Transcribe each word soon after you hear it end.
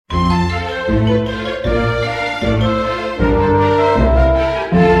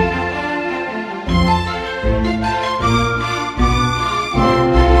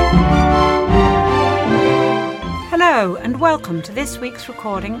welcome to this week's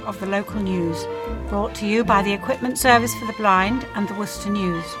recording of the local news, brought to you by the Equipment Service for the Blind and the Worcester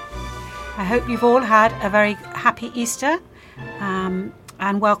News. I hope you've all had a very happy Easter and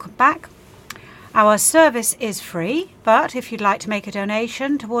welcome back. Our service is free, but if you'd like to make a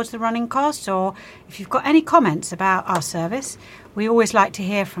donation towards the running costs, or if you've got any comments about our service, we always like to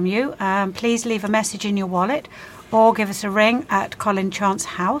hear from you. Please leave a message in your wallet or give us a ring at Colin Chance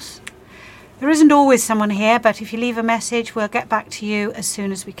House. There isn't always someone here, but if you leave a message, we'll get back to you as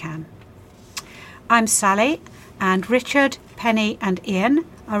soon as we can. I'm Sally, and Richard, Penny and Ian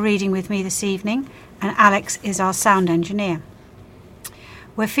are reading with me this evening, and Alex is our sound engineer.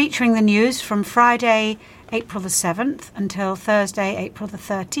 We're featuring the news from Friday, April the 7th until Thursday, April the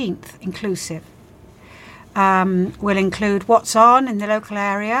 13th, inclusive. We'll include what's on in the local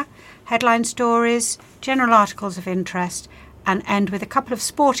area, headline stories, general articles of interest, and end with a couple of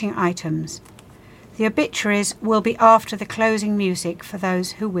sporting items. The obituaries will be after the closing music for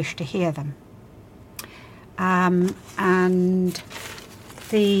those who wish to hear them. And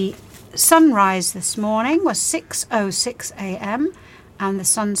the sunrise this morning was 6:06 a.m. and the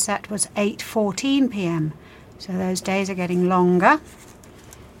sunset was 8:14 p.m. So those days are getting longer.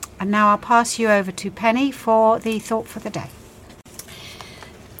 And now I'll pass you over to Penny for the thought for the day.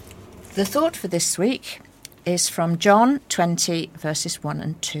 The thought for this week is from John 20, verses 1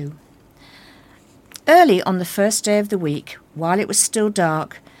 and 2. Early on the first day of the week, while it was still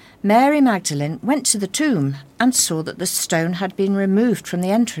dark, Mary Magdalene went to the tomb and saw that the stone had been removed from the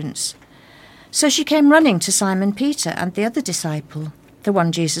entrance. So she came running to Simon Peter and the other disciple, the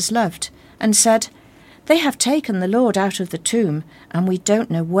one Jesus loved, and said, "They have taken the Lord out of the tomb, and we don't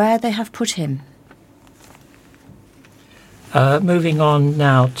know where they have put him." Moving on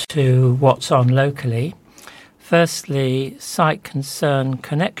now to what's on locally. Firstly, Site Concern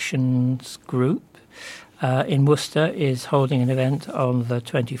Connections Group in Worcester is holding an event on the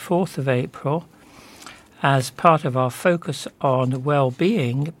 24th of April. As part of our focus on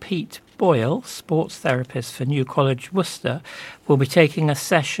well-being, Pete Boyle, sports therapist for New College Worcester, will be taking a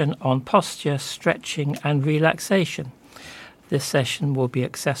session on posture, stretching and relaxation. This session will be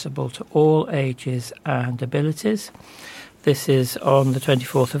accessible to all ages and abilities. This is on the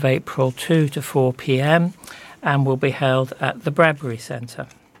 24th of April, 2 to 4 p.m, and will be held at the Bradbury Centre.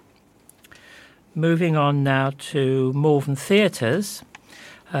 Moving on now to Malvern Theatres.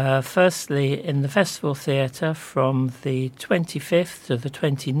 Firstly, in the Festival Theatre from the 25th to the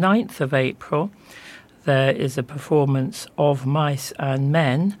 29th of April, there is a performance of Mice and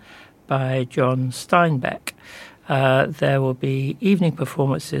Men by John Steinbeck. There will be evening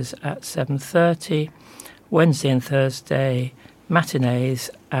performances at 7:30, Wednesday and Thursday matinees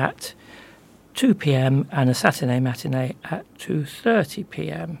at 2 p.m. and a Saturday matinee at 2:30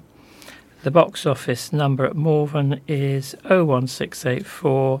 p.m. The box office number at Malvern is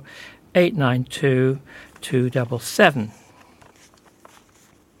 01684 892 277.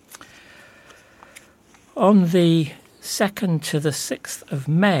 On the 2nd to the 6th of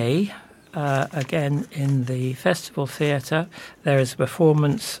May, again in the Festival Theatre, there is a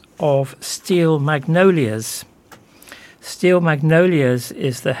performance of Steel Magnolias. Steel Magnolias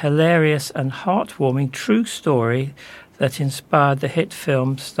is the hilarious and heartwarming true story that inspired the hit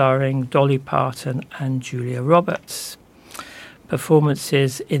film starring Dolly Parton and Julia Roberts.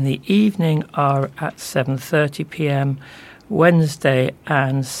 Performances in the evening are at 7:30 p.m, Wednesday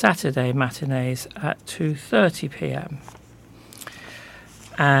and Saturday matinees at 2:30 p.m.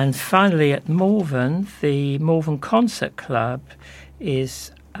 And finally at Malvern, the Malvern Concert Club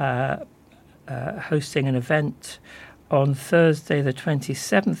is hosting an event on Thursday the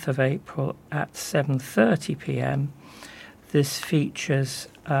 27th of April at 7:30 p.m. This features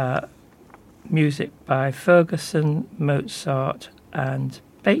music by Ferguson, Mozart and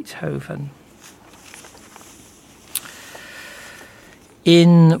Beethoven.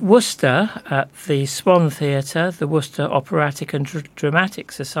 In Worcester, at the Swan Theatre, the Worcester Operatic and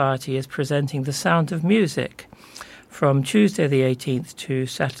Dramatic Society is presenting The Sound of Music from Tuesday the 18th to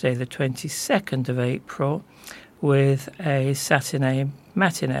Saturday the 22nd of April with a Saturday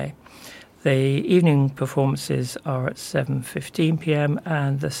matinee. The evening performances are at 7:15 p.m.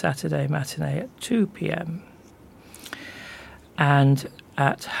 and the Saturday matinee at 2 p.m. And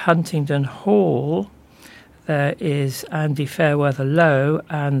at Huntingdon Hall, there is Andy Fairweather Low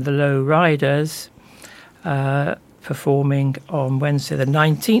and the Low Riders performing on Wednesday the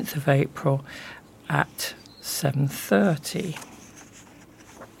 19th of April at 7:30.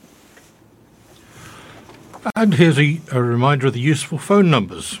 And here's a reminder of the useful phone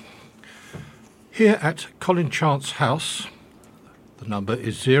numbers. Here at Colin Chance House, the number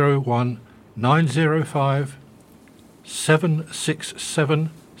is 01905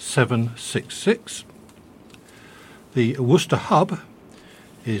 767766. The Worcester hub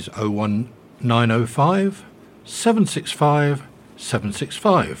is 01905 765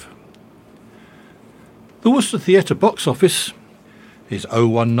 765. The Worcester Theatre box office is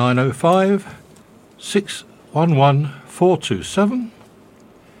 01905 611 427,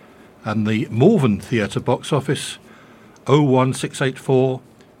 and the Malvern Theatre box office 01684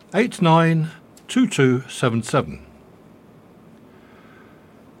 892277.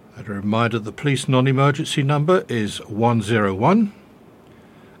 And a reminder, the police non-emergency number is 101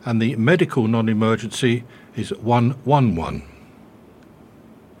 and the medical non-emergency is 111.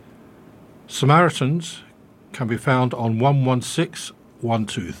 Samaritans can be found on 116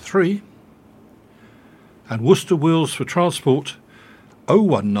 123, and Worcester Wheels for Transport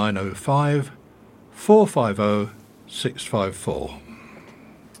 01905 450 654.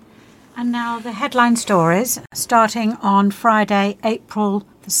 And now the headline stories, starting on Friday, April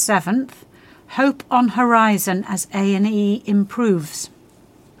the 7th. Hope on horizon as A&E improves.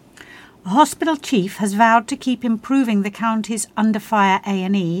 A hospital chief has vowed to keep improving the county's under-fire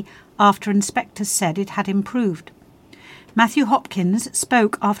A&E after inspectors said it had improved. Matthew Hopkins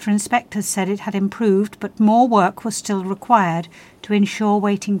spoke after inspectors said it had improved, but more work was still required to ensure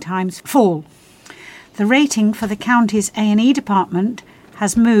waiting times fall. The rating for the county's A&E department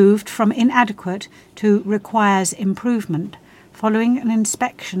has moved from inadequate to requires improvement, following an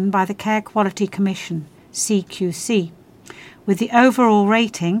inspection by the Care Quality Commission, CQC, with the overall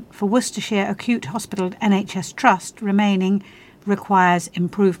rating for Worcestershire Acute Hospital NHS Trust remaining requires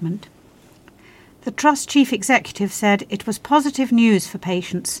improvement. The Trust Chief Executive said it was positive news for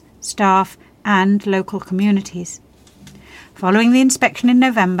patients, staff and local communities. Following the inspection in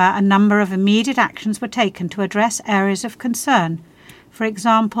November, a number of immediate actions were taken to address areas of concern. For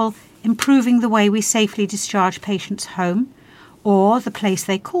example, improving the way we safely discharge patients home, or the place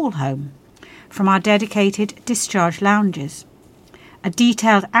they call home, from our dedicated discharge lounges. A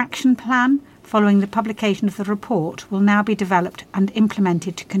detailed action plan following the publication of the report will now be developed and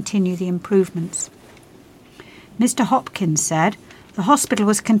implemented to continue the improvements. Mr. Hopkins said the hospital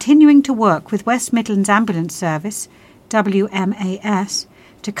was continuing to work with West Midlands Ambulance Service, WMAS,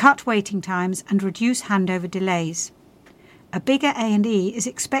 to cut waiting times and reduce handover delays. A bigger A&E is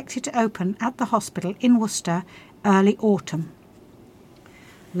expected to open at the hospital in Worcester early autumn.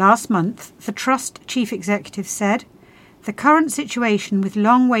 Last month, the Trust Chief Executive said, the current situation with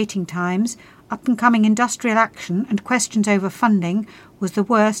long waiting times, up-and-coming industrial action and questions over funding was the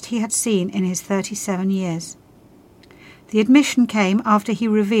worst he had seen in his 37 years. The admission came after he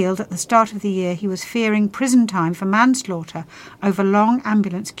revealed at the start of the year he was fearing prison time for manslaughter over long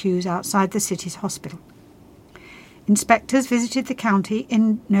ambulance queues outside the city's hospital. Inspectors visited the county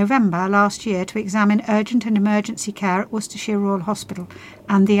in November last year to examine urgent and emergency care at Worcestershire Royal Hospital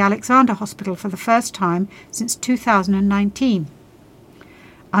and the Alexander Hospital for the first time since 2019.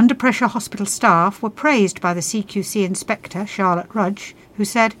 Under-pressure hospital staff were praised by the CQC inspector, Charlotte Rudge, who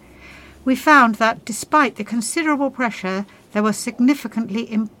said, "We found that despite the considerable pressure, there was significantly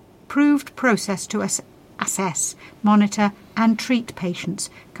improved process to assess, monitor and treat patients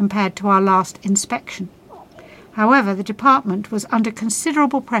compared to our last inspection. However, the department was under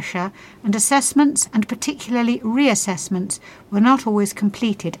considerable pressure and assessments, and particularly reassessments, were not always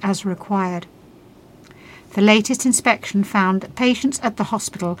completed as required. The latest inspection found that patients at the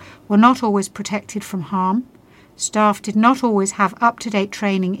hospital were not always protected from harm, staff did not always have up-to-date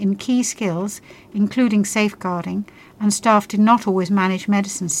training in key skills, including safeguarding, and staff did not always manage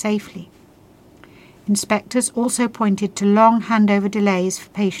medicines safely. Inspectors also pointed to long handover delays for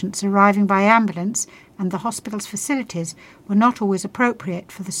patients arriving by ambulance, and the hospital's facilities were not always appropriate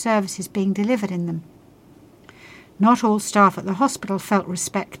for the services being delivered in them. Not all staff at the hospital felt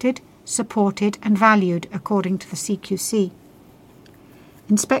respected, supported and valued, according to the CQC.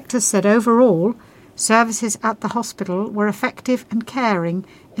 Inspectors said overall, services at the hospital were effective and caring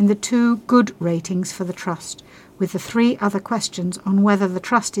in the 2 good ratings for the Trust, with the 3 other questions on whether the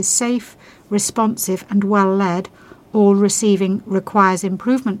Trust is safe, responsive and well led, all receiving requires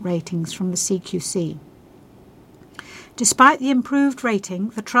improvement ratings from the CQC. Despite the improved rating,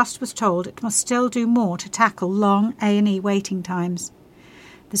 the Trust was told it must still do more to tackle long A&E waiting times.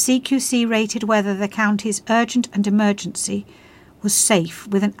 The CQC rated whether the county's urgent and emergency was safe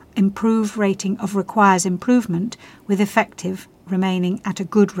with an improved rating of requires improvement, with effective remaining at a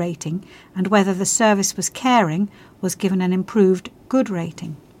good rating, and whether the service was caring was given an improved good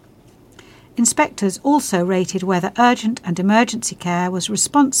rating. Inspectors also rated whether urgent and emergency care was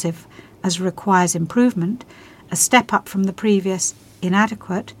responsive as requires improvement, a step up from the previous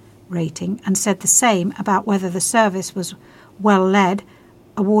inadequate, rating and said the same about whether the service was well led,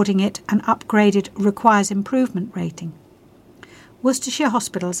 awarding it an upgraded requires improvement rating. Worcestershire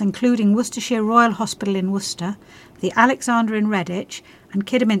hospitals, including Worcestershire Royal Hospital in Worcester, the Alexander in Redditch and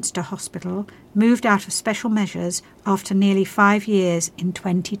Kidderminster Hospital, moved out of special measures after nearly 5 years in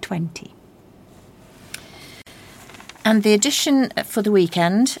 2020. And the edition for the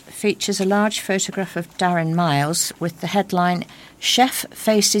weekend features a large photograph of Darren Miles with the headline, "Chef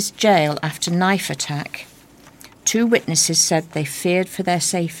faces jail after knife attack. 2 witnesses said they feared for their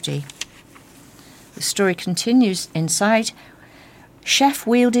safety." The story continues inside. Chef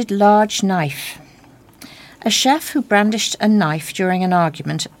wielded large knife. A chef who brandished a knife during an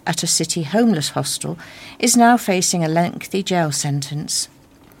argument at a city homeless hostel is now facing a lengthy jail sentence.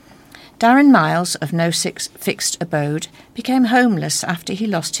 Darren Miles, of no fixed abode, became homeless after he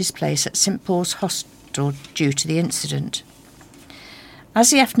lost his place at St Paul's Hostel due to the incident.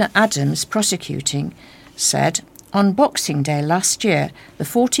 Asiefna Adams, prosecuting, said, on Boxing Day last year, the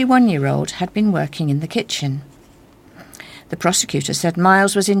 41-year-old had been working in the kitchen. The prosecutor said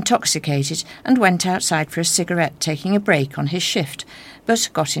Miles was intoxicated and went outside for a cigarette, taking a break on his shift, but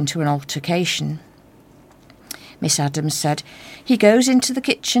got into an altercation. Miss Adams said, "He goes into the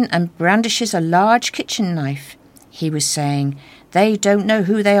kitchen and brandishes a large kitchen knife. He was saying, 'They don't know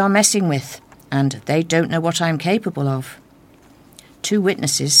who they are messing with, and they don't know what I'm capable of.' 2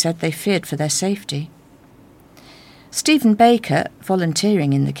 witnesses said they feared for their safety. Stephen Baker,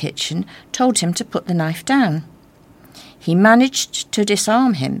 volunteering in the kitchen, told him to put the knife down. He managed to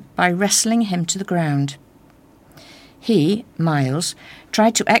disarm him by wrestling him to the ground. He, Miles,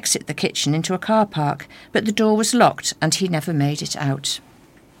 tried to exit the kitchen into a car park, but the door was locked and he never made it out."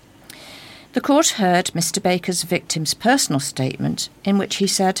 The court heard Mr Baker's victim's personal statement, in which he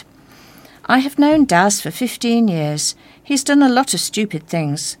said, "I have known Daz for 15 years. He's done a lot of stupid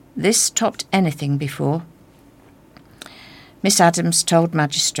things. This topped anything before." Miss Adams told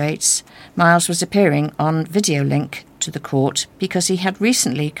magistrates Miles was appearing on video link to the court because he had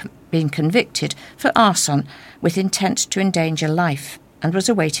recently been convicted for arson with intent to endanger life and was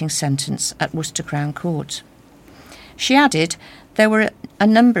awaiting sentence at Worcester Crown Court. She added there were a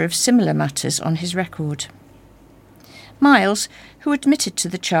number of similar matters on his record. Miles, who admitted to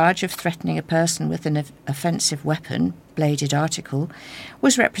the charge of threatening a person with an offensive weapon, bladed article,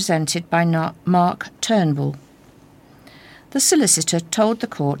 was represented by Mark Turnbull. The solicitor told the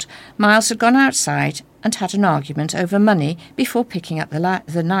court Miles had gone outside and had an argument over money before picking up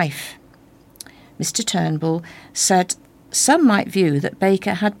the knife. Mr Turnbull said some might view that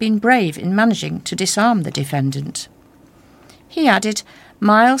Baker had been brave in managing to disarm the defendant. He added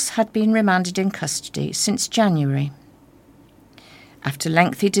Miles had been remanded in custody since January. After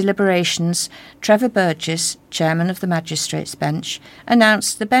lengthy deliberations, Trevor Burgess, chairman of the magistrates' bench,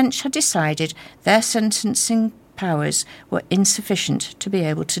 announced the bench had decided their sentencing powers were insufficient to be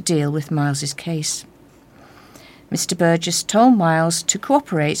able to deal with Miles's case. Mr Burgess told Miles to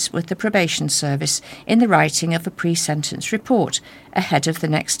cooperate with the probation service in the writing of a pre-sentence report ahead of the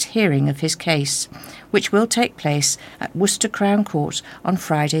next hearing of his case, which will take place at Worcester Crown Court on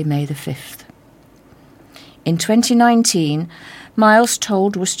Friday, May the 5th. In 2019, Miles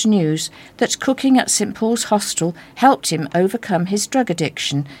told Worcester News that cooking at St Paul's Hostel helped him overcome his drug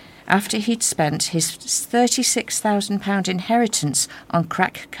addiction after he'd spent his £36,000 inheritance on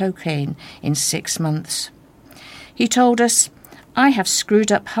crack cocaine in 6 months. He told us, "I have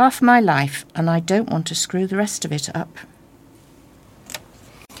screwed up half my life and I don't want to screw the rest of it up."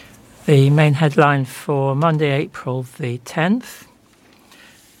 The main headline for Monday, April the 10th,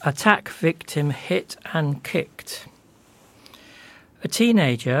 attack victim hit and kicked. A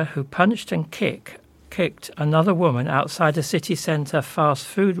teenager who punched and kicked another woman outside a city centre fast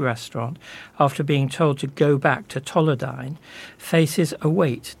food restaurant after being told to go back to Tolladine faces a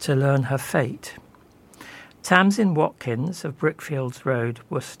wait to learn her fate. Tamsin Watkins of Brickfields Road,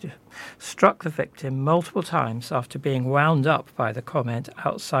 Worcester, struck the victim multiple times after being wound up by the comment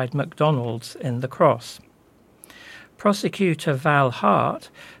outside McDonald's in the Cross. Prosecutor Val Hart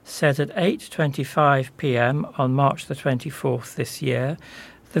said at 8:25 p.m. on March the 24th this year,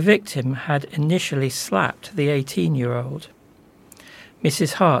 the victim had initially slapped the 18-year-old.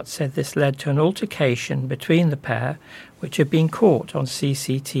 Mrs. Hart said this led to an altercation between the pair, which had been caught on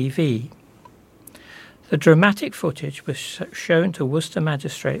CCTV. The dramatic footage was shown to Worcester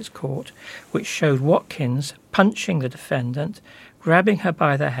Magistrates Court, which showed Watkins punching the defendant, grabbing her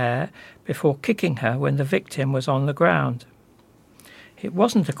by the hair before kicking her when the victim was on the ground. It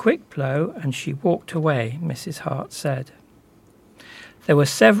wasn't a quick blow and she walked away, Mrs. Hart said. There were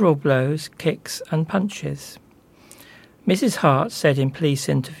several blows, kicks and punches. Mrs. Hart said in police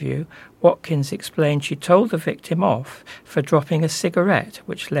interview Watkins explained she told the victim off for dropping a cigarette,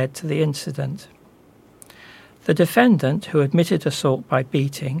 which led to the incident. The defendant, who admitted assault by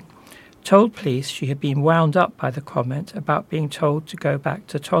beating, told police she had been wound up by the comment about being told to go back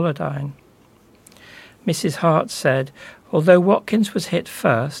to Tolladine. Mrs. Hart said, although Watkins was hit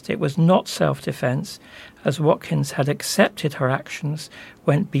first, it was not self-defence, as Watkins had accepted her actions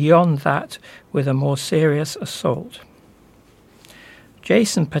went beyond that with a more serious assault.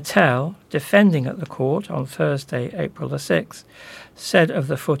 Jason Patel, defending at the court on Thursday, April the 6th, said of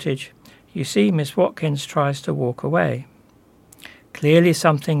the footage, "You see, Miss Watkins tries to walk away. Clearly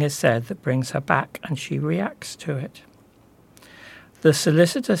something is said that brings her back and she reacts to it." The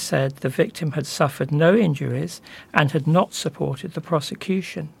solicitor said the victim had suffered no injuries and had not supported the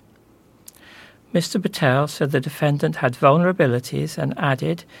prosecution. Mr. Patel said the defendant had vulnerabilities and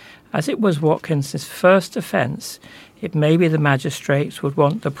added, as it was Watkins's first offence, it may be the magistrates would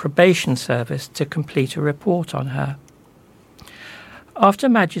want the probation service to complete a report on her. After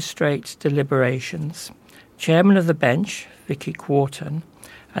magistrates' deliberations, Chairman of the bench, Vicky Quarton,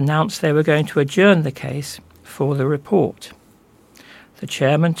 announced they were going to adjourn the case for the report. The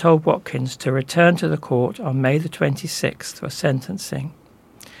chairman told Watkins to return to the court on May the 26th for sentencing.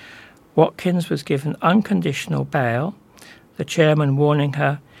 Watkins was given unconditional bail, the chairman warning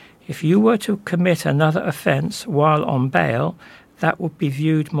her, if you were to commit another offence while on bail, that would be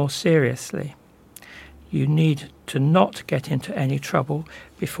viewed more seriously. You need to not get into any trouble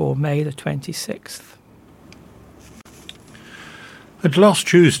before May the 26th. And last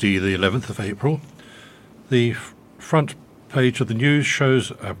Tuesday, the 11th of April, the front page of the news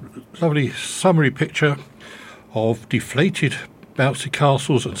shows a lovely summary picture of deflated bouncy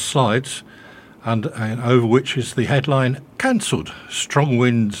castles and slides, and over which is the headline, "Cancelled, strong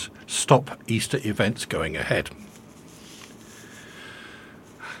winds stop Easter events going ahead."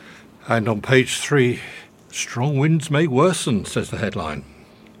 And on page 3, "Strong winds may worsen," says the headline.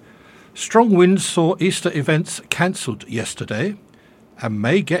 Strong winds saw Easter events cancelled yesterday and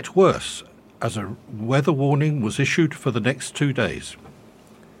may get worse as a weather warning was issued for the next 2 days.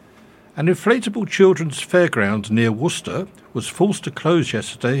 An inflatable children's fairground near Worcester was forced to close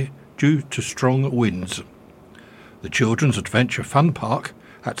yesterday due to strong winds. The Children's Adventure Fun Park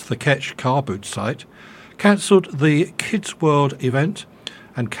at the Ketch car boot site cancelled the Kids World event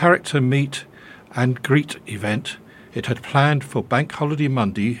and character meet and greet event it had planned for Bank Holiday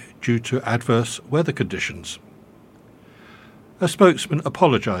Monday due to adverse weather conditions. A spokesman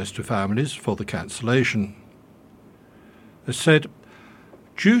apologised to families for the cancellation. It said,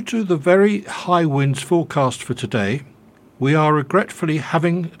 "Due to the very high winds forecast for today, we are regretfully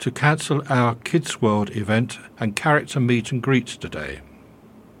having to cancel our Kids World event and character meet and greet today.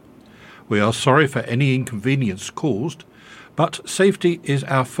 We are sorry for any inconvenience caused, but safety is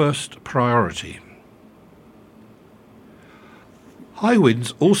our first priority." High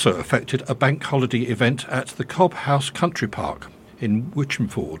winds also affected a bank holiday event at the Cobb House Country Park in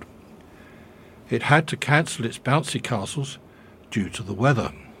Witchingford. It had to cancel its bouncy castles due to the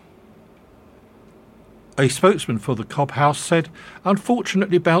weather. A spokesman for the Cobb House said,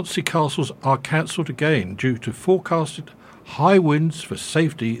 "Unfortunately, bouncy castles are cancelled again due to forecasted high winds. For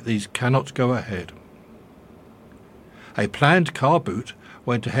safety, these cannot go ahead." A planned car boot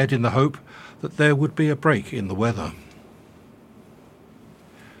went ahead in the hope that there would be a break in the weather.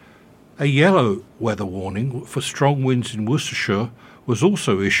 A yellow weather warning for strong winds in Worcestershire was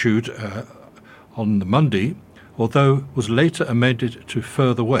also issued on the Monday, although was later amended to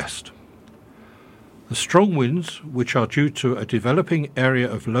further west. The strong winds, which are due to a developing area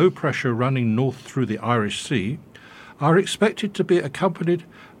of low pressure running north through the Irish Sea, are expected to be accompanied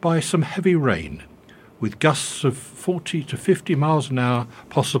by some heavy rain, with gusts of 40 to 50 miles an hour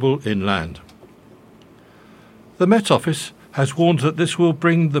possible inland. The Met Office has warned that this will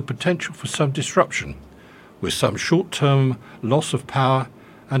bring the potential for some disruption, with some short-term loss of power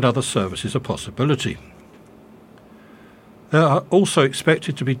and other services a possibility. There are also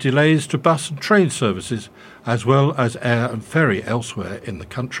expected to be delays to bus and train services, as well as air and ferry elsewhere in the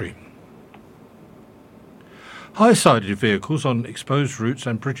country. High-sided vehicles on exposed routes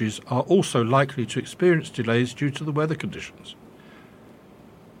and bridges are also likely to experience delays due to the weather conditions.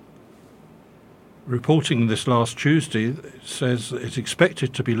 Reporting this last Tuesday says it's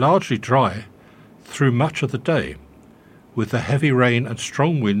expected to be largely dry through much of the day, with the heavy rain and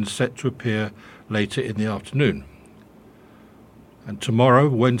strong winds set to appear later in the afternoon. And tomorrow,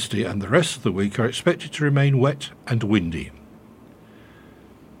 Wednesday, and the rest of the week are expected to remain wet and windy.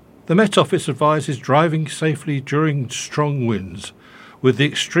 The Met Office advises driving safely during strong winds, with the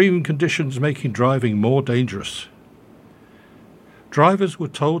extreme conditions making driving more dangerous. Drivers were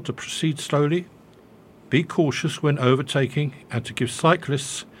told to proceed slowly, be cautious when overtaking, and to give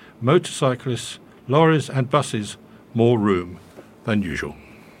cyclists, motorcyclists, lorries and buses more room than usual.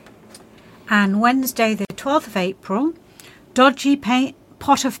 And Wednesday the 12th of April, dodgy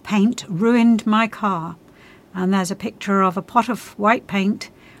pot of paint ruined my car. And there's a picture of a pot of white paint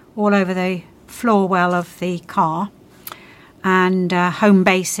all over the floor well of the car, and home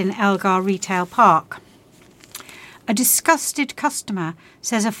base in Elgar Retail Park. A disgusted customer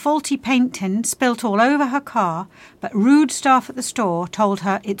says a faulty paint tin spilt all over her car, but rude staff at the store told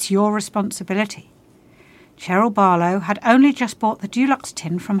her it's your responsibility. Cheryl Barlow had only just bought the Dulux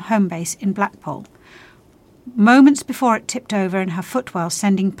tin from Homebase in Blackpool, moments before it tipped over in her footwell,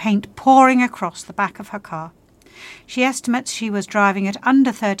 sending paint pouring across the back of her car. She estimates she was driving at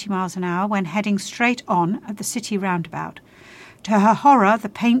under 30 miles an hour when heading straight on at the city roundabout. To her horror, the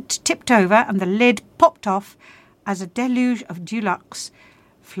paint tipped over and the lid popped off as a deluge of Dulux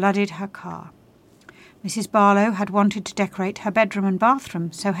flooded her car. Mrs. Barlow had wanted to decorate her bedroom and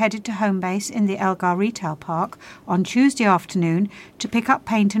bathroom, so headed to Homebase in the Elgar Retail Park on Tuesday afternoon to pick up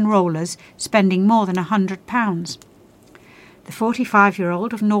paint and rollers, spending more than £100. The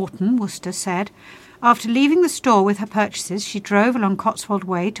 45-year-old of Norton, Worcester, said, after leaving the store with her purchases, she drove along Cotswold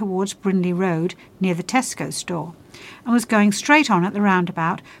Way towards Brindley Road near the Tesco store and was going straight on at the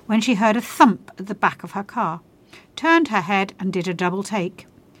roundabout when she heard a thump at the back of her car, turned her head and did a double take.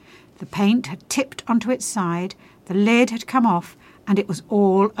 The paint had tipped onto its side, the lid had come off, and it was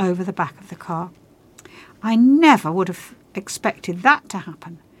all over the back of the car. I never would have expected that to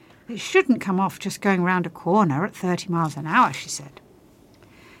happen. It shouldn't come off just going round a corner at 30 miles an hour, she said.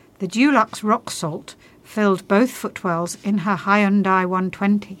 The Dulux rock salt filled both footwells in her Hyundai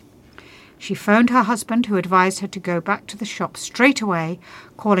 120. She phoned her husband, who advised her to go back to the shop straight away,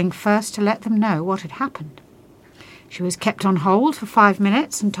 calling first to let them know what had happened. She was kept on hold for 5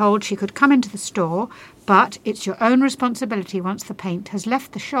 minutes and told she could come into the store, but it's your own responsibility once the paint has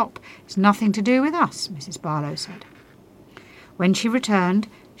left the shop. It's nothing to do with us, Mrs. Barlow said. When she returned,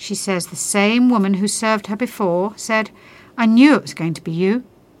 she says the same woman who served her before said, "I knew it was going to be you."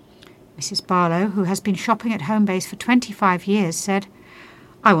 Mrs. Barlow, who has been shopping at Homebase for 25 years, said,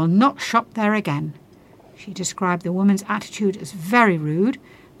 "I will not shop there again." She described the woman's attitude as very rude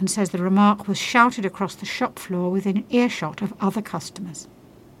and says the remark was shouted across the shop floor within earshot of other customers.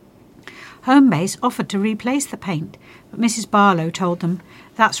 Homebase offered to replace the paint, but Mrs. Barlow told them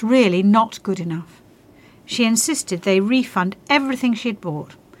that's really not good enough. She insisted they refund everything she had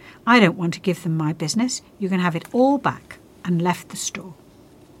bought. "I don't want to give them my business. You can have it all back," and left the store.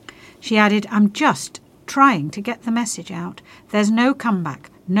 She added, "I'm just trying to get the message out. There's no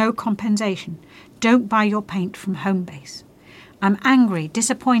comeback, no compensation. Don't buy your paint from Homebase. I'm angry,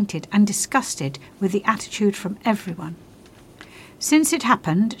 disappointed and disgusted with the attitude from everyone." Since it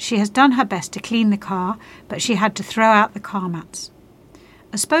happened, she has done her best to clean the car, but she had to throw out the car mats.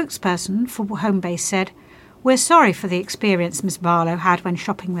 A spokesperson for Homebase said, "We're sorry for the experience Ms. Barlow had when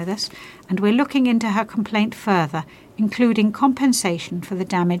shopping with us, and we're looking into her complaint further, including compensation for the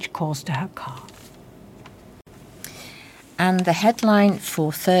damage caused to her car." And the headline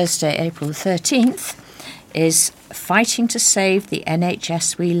for Thursday, April the 13th, is "Fighting to Save the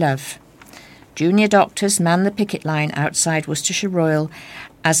NHS We Love." Junior doctors man the picket line outside Worcestershire Royal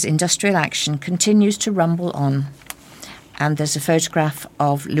as industrial action continues to rumble on. And there's a photograph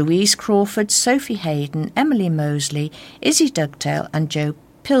of Louise Crawford, Sophie Hayden, Emily Mosley, Izzy Dugdale and Joe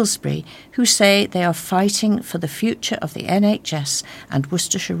Pillsbury, who say they are fighting for the future of the NHS and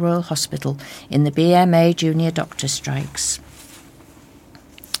Worcestershire Royal Hospital in the BMA junior doctor strikes.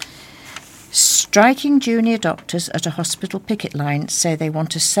 Striking junior doctors at a hospital picket line say they want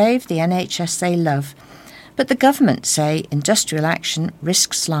to save the NHS they love, but the government say industrial action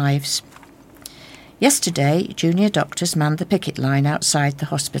risks lives. Yesterday, junior doctors manned the picket line outside the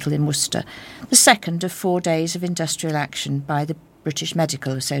hospital in Worcester, the second of 4 days of industrial action by the British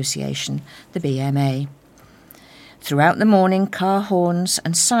Medical Association, the BMA. Throughout the morning, car horns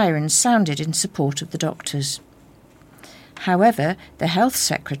and sirens sounded in support of the doctors. However, the Health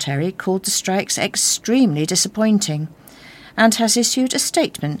Secretary called the strikes extremely disappointing and has issued a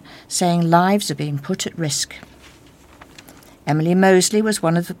statement saying lives are being put at risk. Emily Mosley was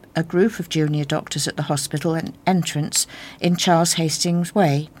one of a group of junior doctors at the hospital entrance in Charles Hastings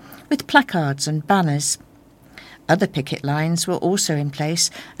Way, with placards and banners. Other picket lines were also in place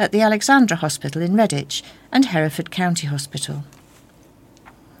at the Alexandra Hospital in Redditch and Hereford County Hospital.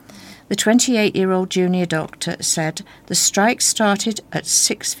 The 28-year-old junior doctor said the strike started at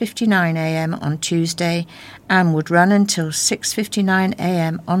 6:59 a.m. on Tuesday and would run until 6:59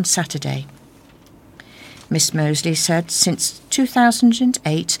 a.m. on Saturday. Miss Mosley said since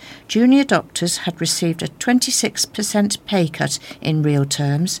 2008, junior doctors had received a 26% pay cut in real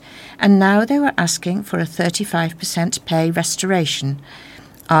terms, and now they were asking for a 35% pay restoration,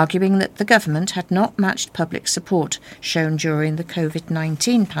 arguing that the government had not matched public support shown during the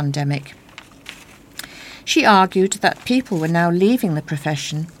COVID-19 pandemic. She argued that people were now leaving the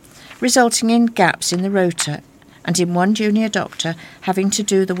profession, resulting in gaps in the rota, and in one junior doctor having to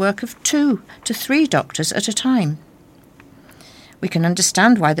do the work of 2 to 3 doctors at a time. We can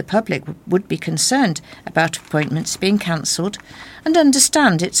understand why the public would be concerned about appointments being cancelled, and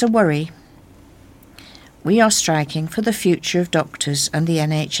understand it's a worry. We are striking for the future of doctors and the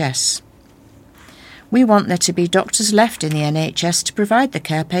NHS. We want there to be doctors left in the NHS to provide the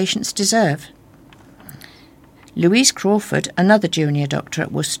care patients deserve. Louise Crawford, another junior doctor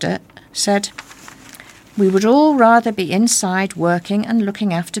at Worcester, said, "We would all rather be inside working and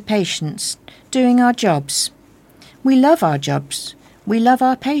looking after patients, doing our jobs. We love our jobs. We love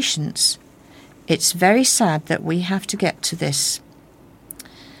our patients. It's very sad that we have to get to this.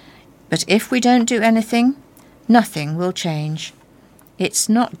 But if we don't do anything, nothing will change. It's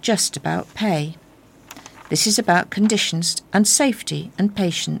not just about pay. This is about conditions and safety and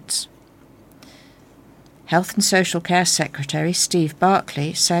patients." Health and Social Care Secretary Steve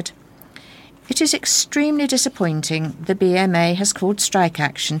Barclay said, "It is extremely disappointing the BMA has called strike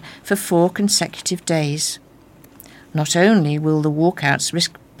action for 4 consecutive days. Not only will the walkouts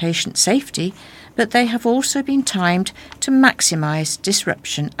risk patient safety, but they have also been timed to maximise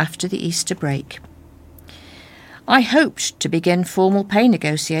disruption after the Easter break. I hoped to begin formal pay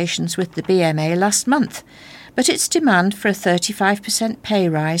negotiations with the BMA last month, but its demand for a 35% pay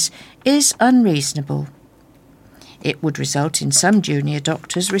rise is unreasonable. It would result in some junior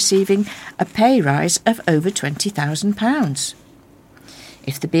doctors receiving a pay rise of over £20,000.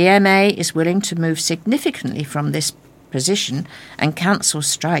 If the BMA is willing to move significantly from this position and cancel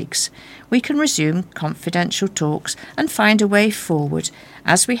strikes, we can resume confidential talks and find a way forward,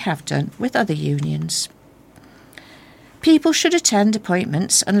 as we have done with other unions. People should attend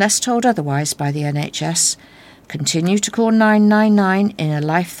appointments unless told otherwise by the NHS, continue to call 999 in a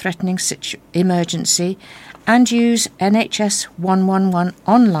life-threatening emergency, and use NHS 111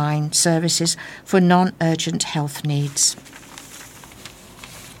 online services for non-urgent health needs."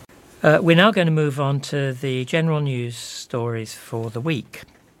 We're now going to move on to the general news stories for the week.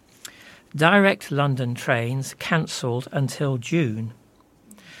 Direct London trains cancelled until June.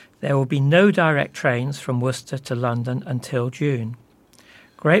 There will be no direct trains from Worcester to London until June.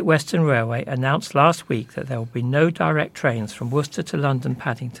 Great Western Railway announced last week that there will be no direct trains from Worcester to London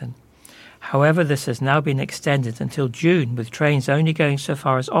Paddington. However, this has now been extended until June, with trains only going so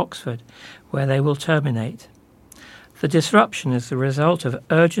far as Oxford, where they will terminate. The disruption is the result of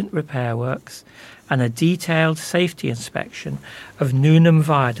urgent repair works and a detailed safety inspection of Newnham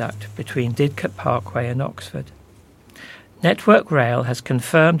Viaduct between Didcot Parkway and Oxford. Network Rail has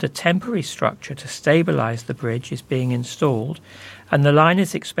confirmed a temporary structure to stabilise the bridge is being installed, and the line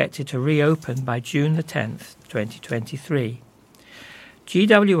is expected to reopen by June the 10th, 2023.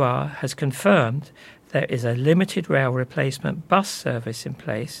 GWR has confirmed there is a limited rail replacement bus service in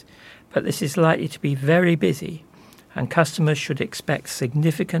place, but this is likely to be very busy, and customers should expect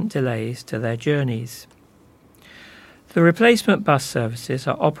significant delays to their journeys. The replacement bus services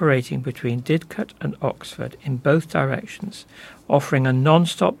are operating between Didcot and Oxford in both directions, offering a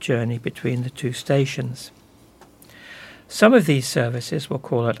non-stop journey between the 2 stations. Some of these services will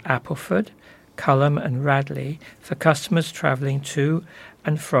call at Appleford, Culham and Radley for customers travelling to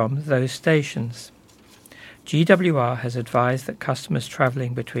and from those stations. GWR has advised that customers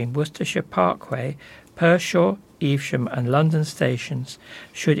travelling between Worcestershire Parkway, Pershore, Evesham and London stations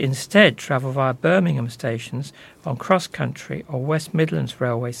should instead travel via Birmingham stations on cross-country or West Midlands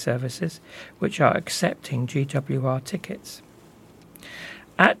railway services which are accepting GWR tickets.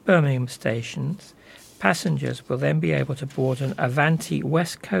 At Birmingham stations, passengers will then be able to board an Avanti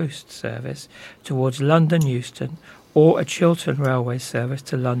West Coast service towards London Euston or a Chiltern railway service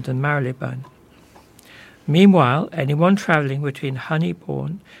to London Marylebone. Meanwhile, anyone travelling between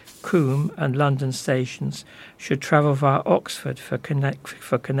Honeybourne, Coombe and London stations should travel via Oxford for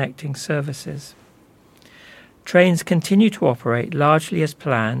connecting services. Trains continue to operate largely as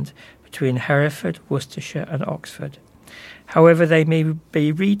planned between Hereford, Worcestershire and Oxford. However, they may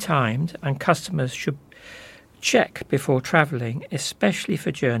be retimed and customers should check before travelling, especially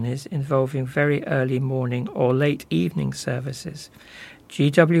for journeys involving very early morning or late evening services,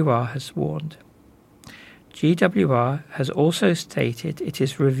 GWR has warned. GWR has also stated it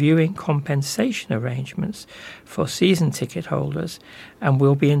is reviewing compensation arrangements for season ticket holders and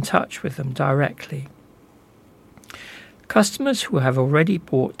will be in touch with them directly. Customers who have already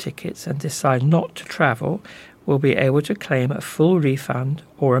bought tickets and decide not to travel will be able to claim a full refund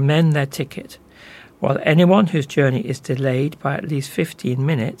or amend their ticket, while anyone whose journey is delayed by at least 15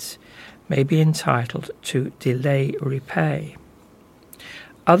 minutes may be entitled to delay repay.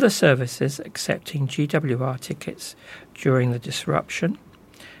 Other services accepting GWR tickets during the disruption: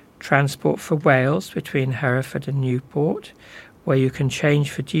 Transport for Wales between Hereford and Newport, where you can change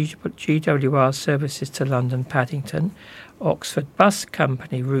for GWR services to London Paddington; Oxford Bus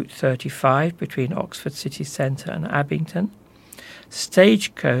Company Route 35 between Oxford City Centre and Abington;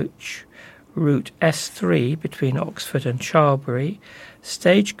 Stagecoach Route S3 between Oxford and Charlbury;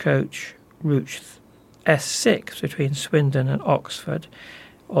 Stagecoach Route S6 between Swindon and Oxford;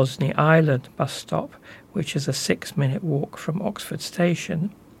 Osney Island bus stop, which is a 6-minute walk from Oxford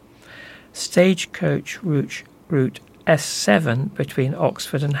Station; Stagecoach Route S7 between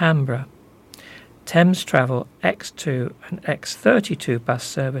Oxford and Hanborough; Thames Travel X2 and X32 bus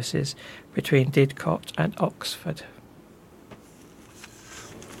services between Didcot and Oxford.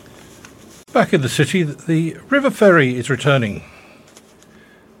 Back in the city, the River Ferry is returning.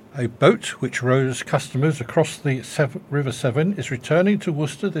 A boat which rows customers across the River Severn is returning to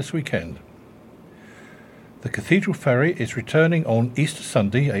Worcester this weekend. The Cathedral Ferry is returning on Easter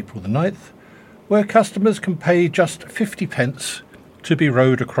Sunday, April the 9th, where customers can pay just 50p to be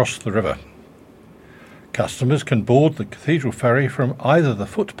rowed across the river. Customers can board the Cathedral Ferry from either the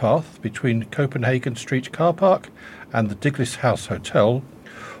footpath between Copenhagen Street Car Park and the Diglis House Hotel,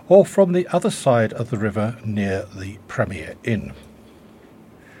 or from the other side of the river near the Premier Inn.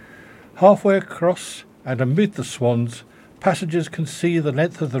 Halfway across and amid the swans, passengers can see the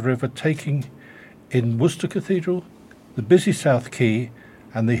length of the river taking in Worcester Cathedral, the busy South Quay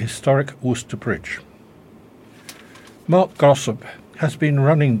and the historic Worcester Bridge. Mark Glossop has been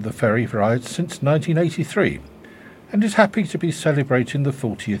running the ferry ride since 1983 and is happy to be celebrating the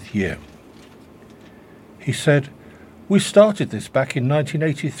 40th year. He said, "We started this back in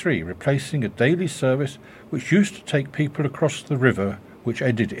 1983, replacing a daily service which used to take people across the river, which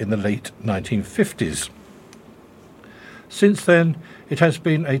ended in the late 1950s. Since then, it has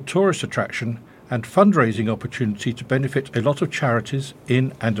been a tourist attraction and fundraising opportunity to benefit a lot of charities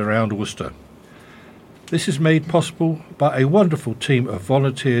in and around Worcester. This is made possible by a wonderful team of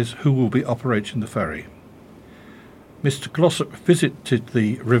volunteers who will be operating the ferry." Mr. Glossop visited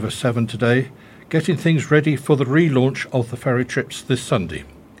the River Severn today, getting things ready for the relaunch of the ferry trips this Sunday.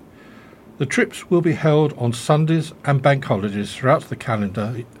 The trips will be held on Sundays and bank holidays throughout the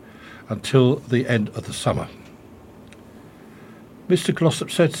calendar until the end of the summer. Mr. Glossop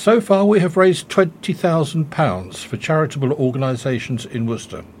said, "So far we have raised £20,000 for charitable organisations in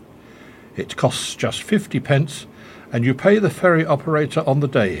Worcester. It costs just 50p and you pay the ferry operator on the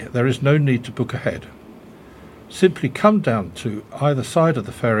day. There is no need to book ahead. Simply come down to either side of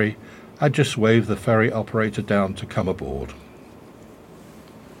the ferry and just wave the ferry operator down to come aboard."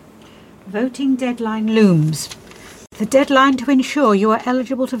 Voting deadline looms. The deadline to ensure you are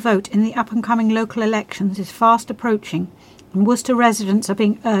eligible to vote in the up-and-coming local elections is fast approaching, and Worcester residents are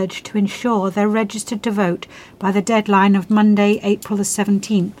being urged to ensure they're registered to vote by the deadline of Monday, April the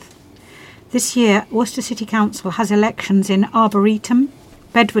 17th. This year, Worcester City Council has elections in Arboretum,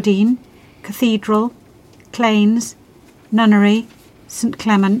 Bedwardine, Cathedral, Claines, Nunnery, St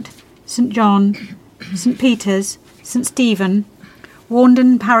Clement, St John, St Peter's, St Stephen,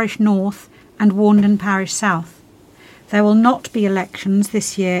 Warndon Parish North and Warndon Parish South. There will not be elections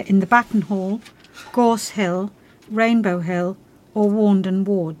this year in the Batten Hall, Gorse Hill, Rainbow Hill or Warndon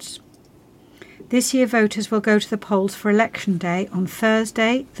wards. This year voters will go to the polls for election day on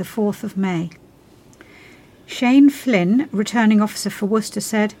Thursday the 4th of May. Shane Flynn, returning officer for Worcester,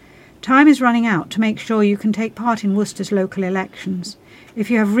 said, "Time is running out to make sure you can take part in Worcester's local elections. If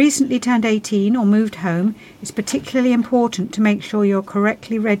you have recently turned 18 or moved home, it's particularly important to make sure you're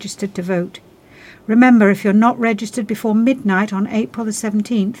correctly registered to vote. Remember, if you're not registered before midnight on April the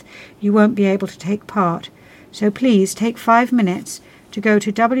 17th, you won't be able to take part. So please take 5 minutes to go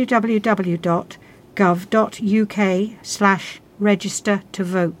to www.gov.uk/register to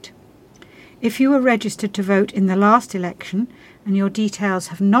vote. If you were registered to vote in the last election and your details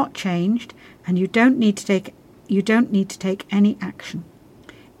have not changed, and you don't need to take any action.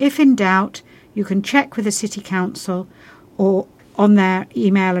 If in doubt, you can check with the City Council or on their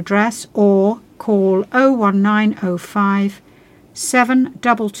email address or call 01905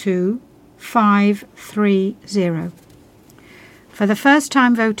 722 530. For the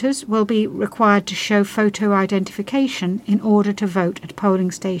first-time voters will be required to show photo identification in order to vote at polling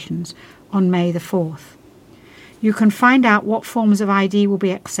stations on May the 4th. You can find out what forms of ID will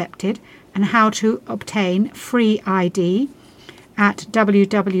be accepted and how to obtain free ID at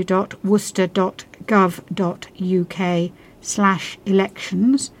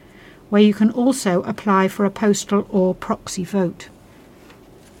www.worcester.gov.uk/elections, where you can also apply for a postal or proxy vote.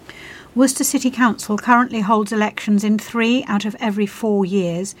 Worcester City Council currently holds elections in 3 out of every 4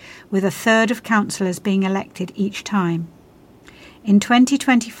 years, with a third of councillors being elected each time. In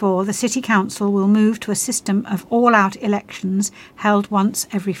 2024, the City Council will move to a system of all-out elections held once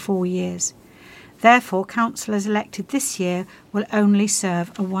every 4 years. Therefore, councillors elected this year will only serve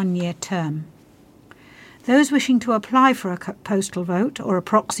a 1-year term. Those wishing to apply for a postal vote or a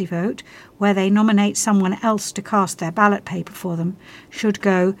proxy vote, where they nominate someone else to cast their ballot paper for them, should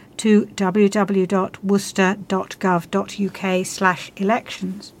go to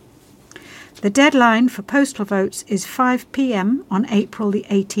www.worcester.gov.uk/elections. The deadline for postal votes is 5 p.m. on April the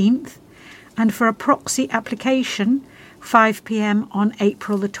 18th, and for a proxy application, 5 p.m. on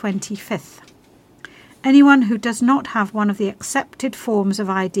April the 25th. Anyone who does not have one of the accepted forms of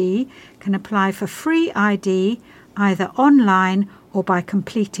ID can apply for free ID either online or by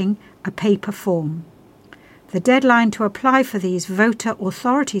completing a paper form. The deadline to apply for these voter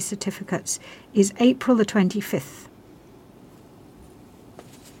authority certificates is April the 25th.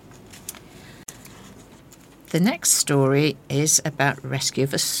 The next story is about rescue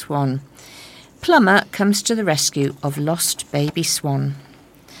of a swan. Plumber comes to the rescue of lost baby swan.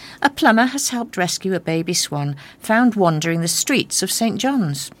 A plumber has helped rescue a baby swan found wandering the streets of St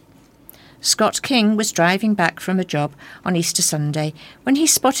John's. Scott King was driving back from a job on Easter Sunday when he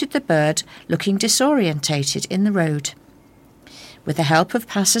spotted the bird looking disorientated in the road. With the help of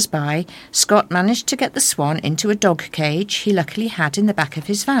passers-by, Scott managed to get the swan into a dog cage he luckily had in the back of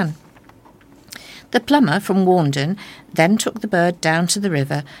his van. The plumber from Warndon then took the bird down to the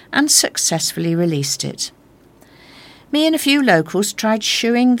river and successfully released it. Me and a few locals tried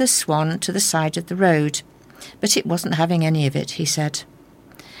shooing the swan to the side of the road, but it wasn't having any of it, he said.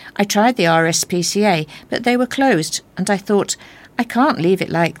 I tried the RSPCA, but they were closed, and I thought, I can't leave it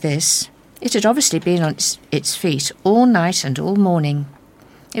like this. It had obviously been on its feet all night and all morning.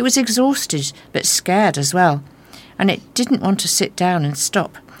 It was exhausted, but scared as well, and it didn't want to sit down and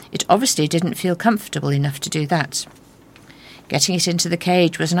stop. It obviously didn't feel comfortable enough to do that. Getting it into the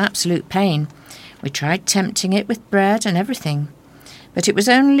cage was an absolute pain. We tried tempting it with bread and everything, but it was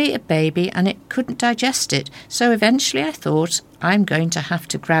only a baby and it couldn't digest it, so eventually I thought, I'm going to have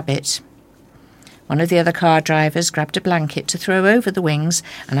to grab it. One of the other car drivers grabbed a blanket to throw over the wings,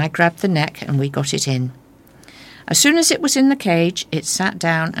 and I grabbed the neck and we got it in. As soon as it was in the cage, it sat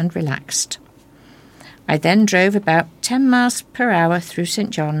down and relaxed. I then drove about 10 miles per hour through St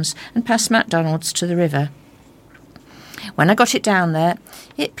John's and past McDonald's to the river. When I got it down there,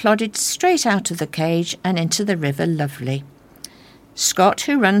 it plodded straight out of the cage and into the river lovely. Scott,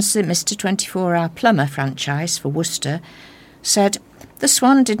 who runs the Mr 24-Hour Plumber franchise for Worcester, said the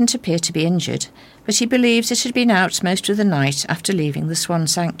swan didn't appear to be injured, but he believes it had been out most of the night after leaving the swan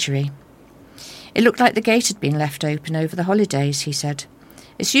sanctuary. It looked like the gate had been left open over the holidays, he said.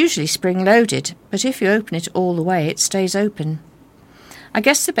 It's usually spring-loaded, but if you open it all the way, it stays open. I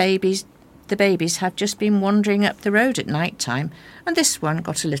guess the babies have just been wandering up the road at night time, and this one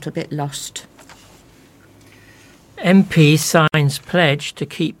got a little bit lost. MP signs pledge to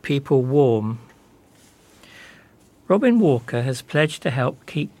keep people warm. Robin Walker has pledged to help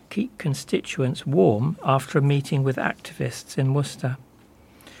keep constituents warm after a meeting with activists in Worcester.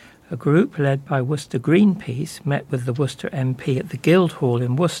 A group led by Worcester Greenpeace met with the Worcester MP at the Guildhall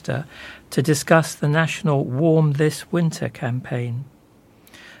in Worcester to discuss the national Warm This Winter campaign.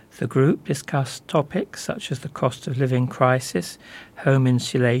 The group discussed topics such as the cost of living crisis, home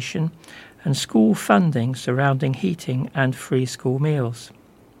insulation, and school funding surrounding heating and free school meals.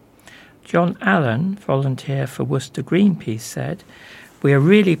 John Allen, volunteer for Worcester Greenpeace, said, "We are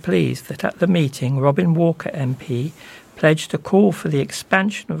really pleased that at the meeting Robin Walker MP pledged to call for the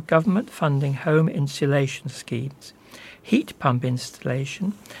expansion of government funding home insulation schemes, heat pump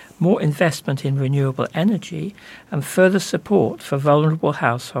installation, more investment in renewable energy, and further support for vulnerable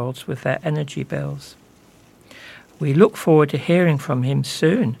households with their energy bills. We look forward to hearing from him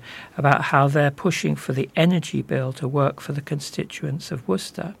soon about how they're pushing for the energy bill to work for the constituents of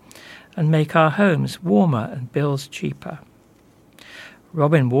Worcester and make our homes warmer and bills cheaper."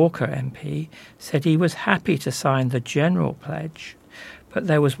 Robin Walker MP said he was happy to sign the general pledge, but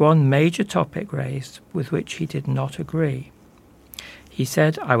there was one major topic raised with which he did not agree. He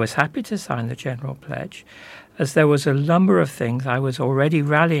said, "I was happy to sign the general pledge, as there was a number of things I was already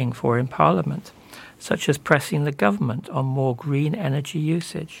rallying for in Parliament, such as pressing the government on more green energy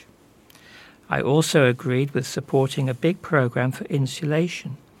usage. I also agreed with supporting a big programme for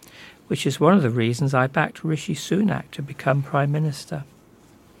insulation, which is one of the reasons I backed Rishi Sunak to become Prime Minister.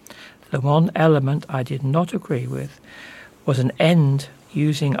 The one element I did not agree with was an end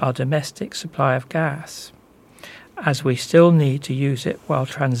using our domestic supply of gas, as we still need to use it while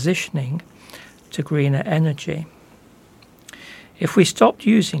transitioning to greener energy. If we stopped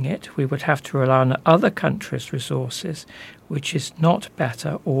using it, we would have to rely on other countries' resources, which is not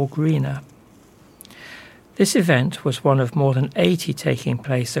better or greener. This event was one of more than 80 taking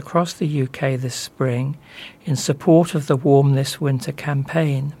place across the UK this spring in support of the Warm This Winter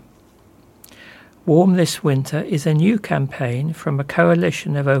campaign. Warm This Winter is a new campaign from a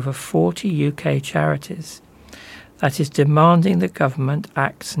coalition of over 40 UK charities that is demanding the government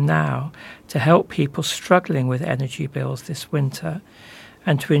acts now to help people struggling with energy bills this winter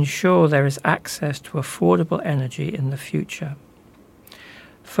and to ensure there is access to affordable energy in the future.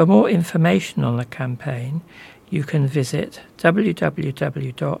 For more information on the campaign, you can visit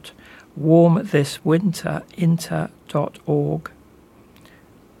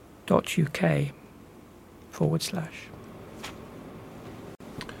www.warmthiswinterinter.org.uk/.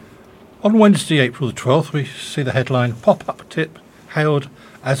 On Wednesday, April the 12th, we see the headline, Pop-Up Tip hailed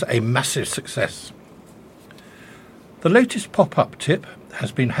as a massive success. The latest Pop-Up Tip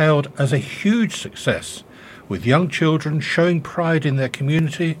has been hailed as a huge success, with young children showing pride in their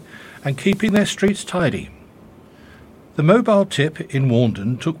community and keeping their streets tidy. The mobile tip in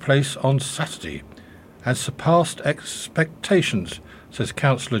Warndon took place on Saturday and surpassed expectations, says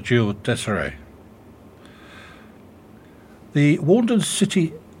Councillor Jill Desiree. The Warndon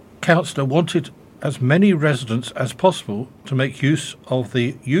City Councillor wanted as many residents as possible to make use of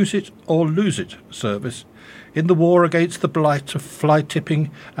the Use It or Lose It service in the war against the blight of fly tipping,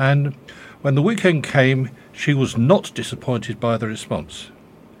 and when the weekend came, she was not disappointed by the response.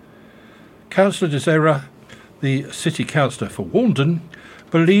 Councillor Desiree, the City Councillor for Warndon,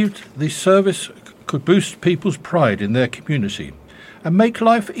 believed the service could boost people's pride in their community and make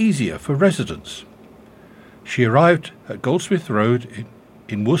life easier for residents. She arrived at Goldsmith Road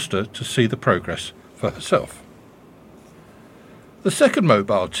in Worcester to see the progress for herself. The second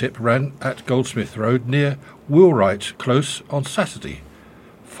mobile tip ran at Goldsmith Road near Wheelwright Close on Saturday,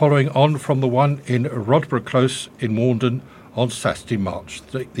 following on from the one in Rodborough Close in Warndon on Saturday, March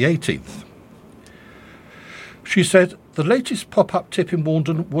the 18th. She said the latest pop-up tip in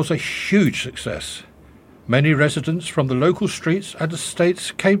Warndon was a huge success. Many residents from the local streets and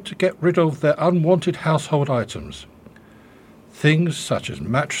estates came to get rid of their unwanted household items. Things such as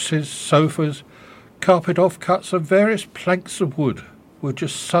mattresses, sofas, carpet offcuts and various planks of wood were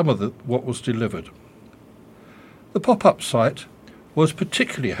just some of what was delivered. The pop-up site was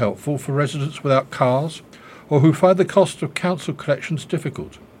particularly helpful for residents without cars or who find the cost of council collections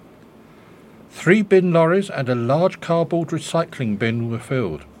difficult. 3 bin lorries and a large cardboard recycling bin were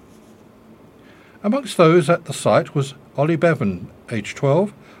filled. Amongst those at the site was Ollie Bevan, aged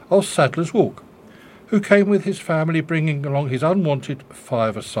 12, of Sadler's Walk, who came with his family bringing along his unwanted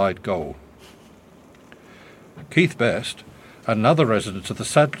 5-a-side goal. Keith Best, another resident of the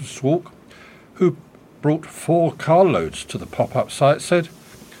Sadler's Walk, who brought 4 carloads to the pop-up site, said,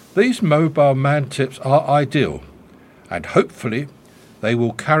 "These mobile man tips are ideal, and hopefully they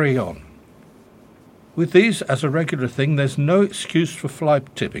will carry on. With these as a regular thing, there's no excuse for fly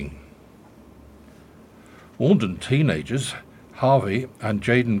tipping." Warndon teenagers, Harvey and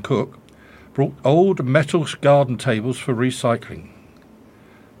Jaden Cook, brought old metal garden tables for recycling.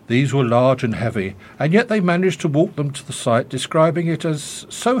 These were large and heavy, and yet they managed to walk them to the site, describing it as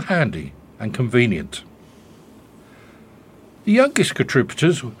so handy and convenient. The youngest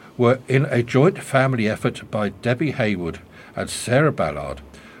contributors were in a joint family effort by Debbie Haywood and Sarah Ballard,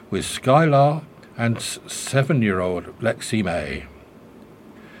 with Skylar and 7-year-old Lexi May.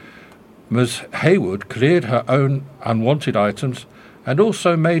 Ms. Haywood cleared her own unwanted items and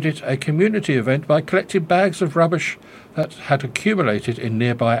also made it a community event by collecting bags of rubbish that had accumulated in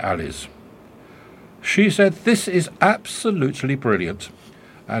nearby alleys. She said, "This is absolutely brilliant,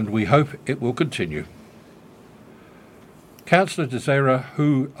 and we hope it will continue." Councillor Desiree,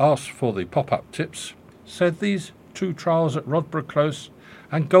 who asked for the pop-up tips, said these 2 trials at Rodborough Close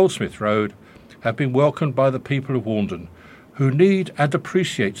and Goldsmith Road have been welcomed by the people of Warndon, who need and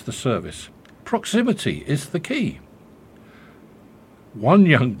appreciate the service. Proximity is the key. One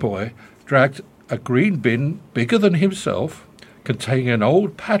young boy dragged a green bin bigger than himself, containing an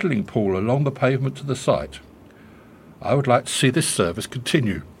old paddling pool along the pavement to the site. I would like to see this service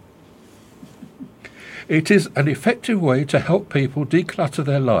continue. It is an effective way to help people declutter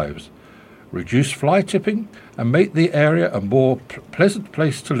their lives, reduce fly tipping and make the area a more pleasant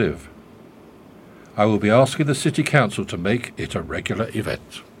place to live. I will be asking the City Council to make it a regular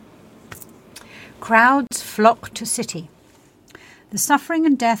event. Crowds flock to city. The suffering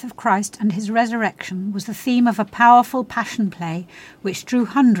and death of Christ and his resurrection was the theme of a powerful passion play which drew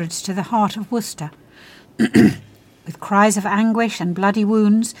hundreds to the heart of Worcester. With cries of anguish and bloody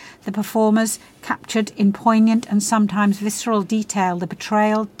wounds, the performers captured in poignant and sometimes visceral detail the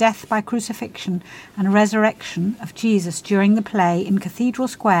betrayal, death by crucifixion and resurrection of Jesus during the play in Cathedral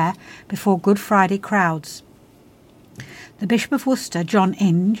Square before Good Friday crowds. The Bishop of Worcester, John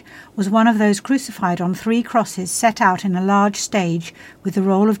Inge, was one of those crucified on 3 crosses set out in a large stage with the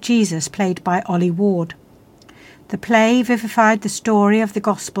role of Jesus played by Ollie Ward. The play vivified the story of the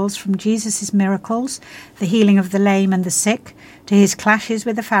Gospels from Jesus' miracles, the healing of the lame and the sick, to his clashes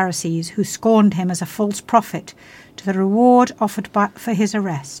with the Pharisees who scorned him as a false prophet, to the reward offered for his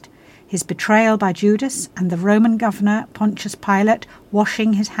arrest, his betrayal by Judas, and the Roman governor Pontius Pilate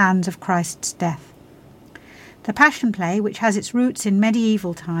washing his hands of Christ's death. The Passion Play, which has its roots in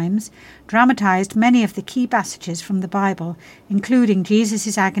medieval times, dramatised many of the key passages from the Bible, including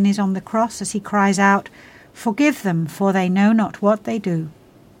Jesus' agonies on the cross as he cries out, "Forgive them, for they know not what they do."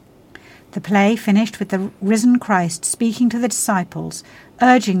 The play finished with the risen Christ speaking to the disciples,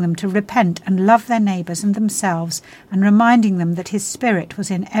 urging them to repent and love their neighbours and themselves, and reminding them that his Spirit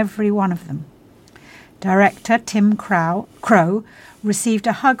was in every one of them. Director Tim Crow received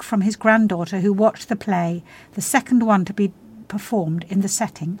a hug from his granddaughter who watched the play, the second one to be performed in the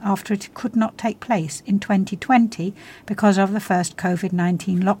setting after it could not take place in 2020 because of the first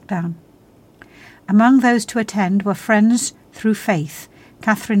COVID-19 lockdown. Among those to attend were Friends Through Faith,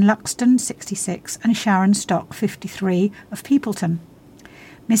 Catherine Luxton, 66, and Sharon Stock, 53, of Peopleton.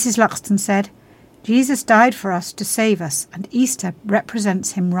 Mrs. Luxton said, "Jesus died for us to save us, and Easter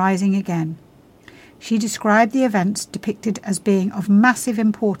represents him rising again." She described the events depicted as being of massive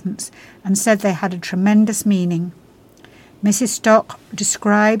importance and said they had a tremendous meaning. Mrs. Stock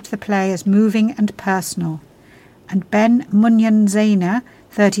described the play as moving and personal, and Ben Munyan Zaina,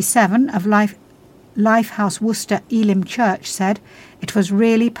 37, of Lifehouse Worcester Elim Church said, "It was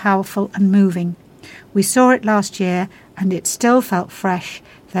really powerful and moving. We saw it last year and it still felt fresh.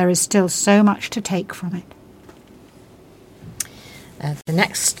 There is still so much to take from it." The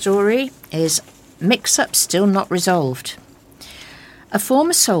next story is Mix-Up Still Not Resolved. A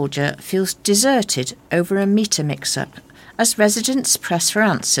former soldier feels deserted over a meter mix-up as residents press for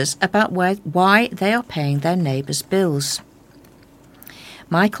answers about why they are paying their neighbours' bills.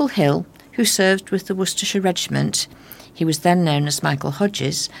 Michael Hill, who served with the Worcestershire Regiment, he was then known as Michael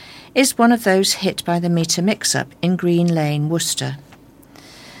Hodges, is one of those hit by the meter mix-up in Green Lane, Worcester.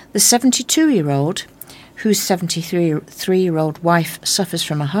 The 72-year-old, whose 73-year-old wife suffers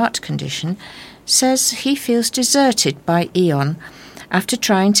from a heart condition, says he feels deserted by E.ON after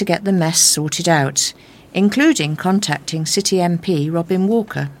trying to get the mess sorted out, including contacting City MP Robin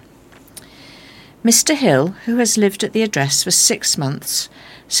Walker. Mr. Hill, who has lived at the address for 6 months,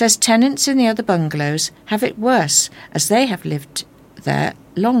 says tenants in the other bungalows have it worse as they have lived there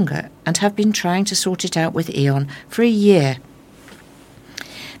longer and have been trying to sort it out with E.ON for a year.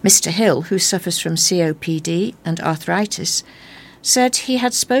 Mr. Hill, who suffers from COPD and arthritis, said he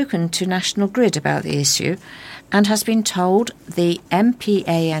had spoken to National Grid about the issue and has been told the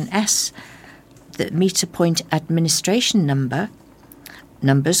MPANS, the meter point administration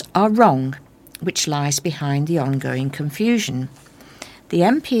numbers are wrong, which lies behind the ongoing confusion. The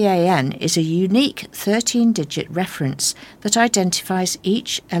MPAN is a unique 13-digit reference that identifies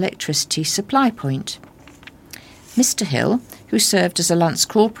each electricity supply point. Mr. Hill, who served as a Lance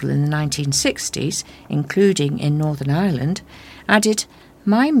Corporal in the 1960s, including in Northern Ireland, added,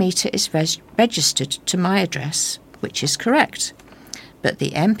 "My meter is registered to my address, which is correct, but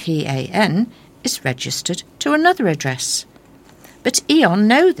the MPAN is registered to another address. But E.ON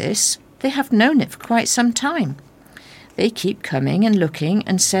know this. They have known it for quite some time. They keep coming and looking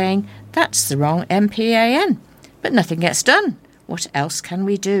and saying, that's the wrong MPAN, but nothing gets done. What else can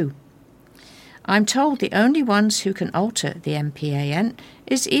we do? I'm told the only ones who can alter the MPAN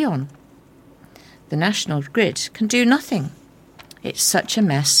is E.ON. The National Grid can do nothing. It's such a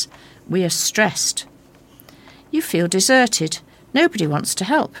mess. We are stressed. You feel deserted. Nobody wants to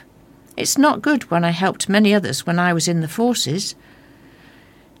help. It's not good when I helped many others when I was in the forces."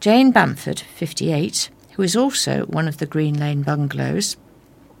 Jane Bamford, 58, who is also one of the Green Lane bungalows,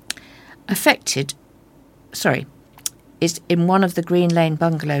 is in one of the Green Lane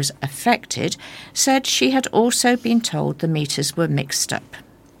bungalows affected, said she had also been told the meters were mixed up.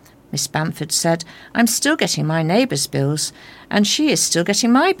 Miss Bamford said, "I'm still getting my neighbour's bills, and she is still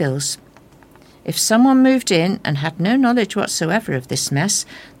getting my bills. If someone moved in and had no knowledge whatsoever of this mess,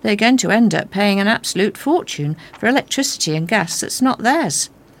 they're going to end up paying an absolute fortune for electricity and gas that's not theirs.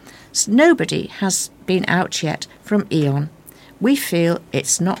 Nobody has been out yet from Eon. We feel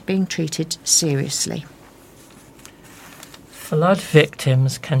it's not being treated seriously. Flood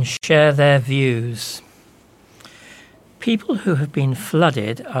victims can share their views. People who have been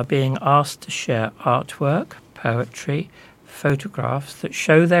flooded are being asked to share artwork, poetry, photographs that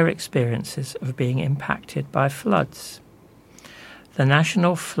show their experiences of being impacted by floods. The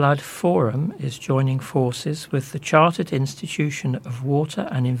National Flood Forum is joining forces with the Chartered Institution of Water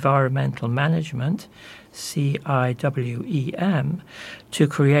and Environmental Management, CIWEM, to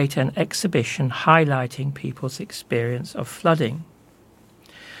create an exhibition highlighting people's experience of flooding.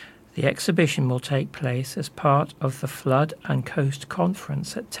 The exhibition will take place as part of the Flood and Coast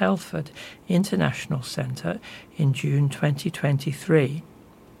Conference at Telford International Centre in June 2023.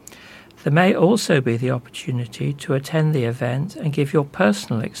 There may also be the opportunity to attend the event and give your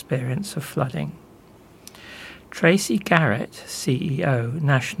personal experience of flooding. Tracy Garrett, CEO,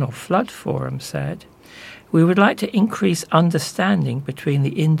 National Flood Forum, said, "We would like to increase understanding between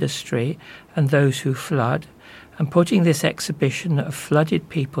the industry and those who flood, and putting this exhibition of flooded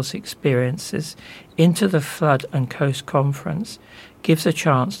people's experiences into the Flood and Coast Conference gives a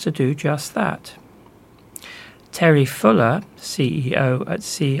chance to do just that." Terry Fuller, CEO at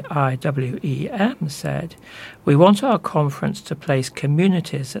CIWEM, said, "We want our conference to place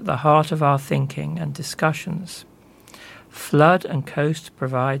communities at the heart of our thinking and discussions. Flood and Coast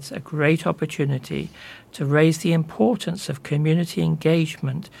provides a great opportunity to raise the importance of community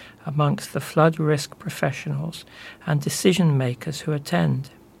engagement amongst the flood risk professionals and decision makers who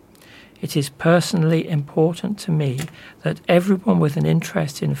attend. It is personally important to me that everyone with an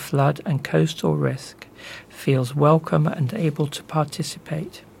interest in flood and coastal risk feels welcome and able to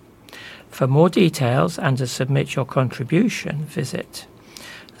participate. For more details and to submit your contribution, visit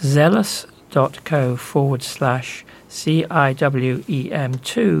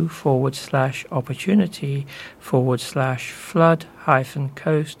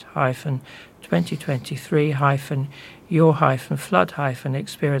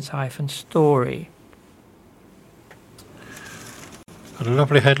A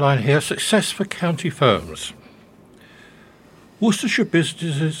lovely headline here, success for county firms. Worcestershire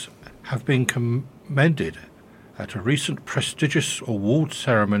businesses have been commended at a recent prestigious award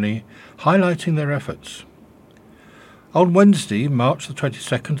ceremony highlighting their efforts. On Wednesday, March the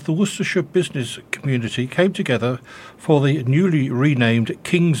 22nd, the Worcestershire business community came together for the newly renamed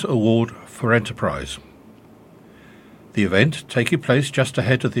King's Award for Enterprise. The event, taking place just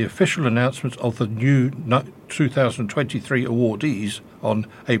ahead of the official announcement of the new 2023 awardees on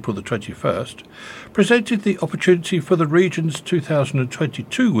April the 21st, presented the opportunity for the region's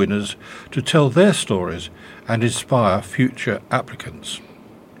 2022 winners to tell their stories and inspire future applicants.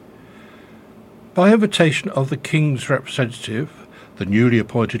 By invitation of the King's representative, the newly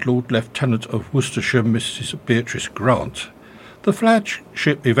appointed Lord Lieutenant of Worcestershire, Mrs. Beatrice Grant, the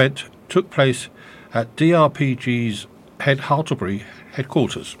flagship event took place at DRPG's Hartlebury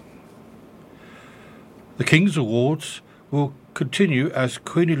headquarters. The King's Awards will continue as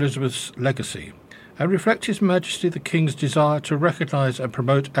Queen Elizabeth's legacy and reflect His Majesty the King's desire to recognise and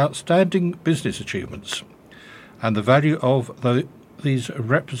promote outstanding business achievements and the value of these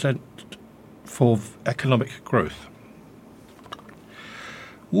represent for economic growth.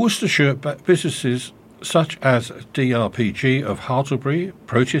 Worcestershire businesses such as DRPG of Hartlebury,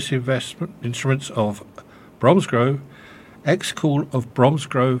 Proteus Investment Instruments of Bromsgrove, X-Cool of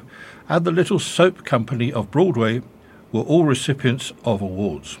Bromsgrove and the Little Soap Company of Broadway were all recipients of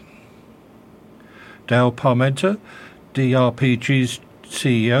awards. Dale Parmenter, DRPG's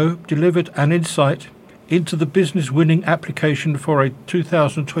CEO, delivered an insight into the business-winning application for a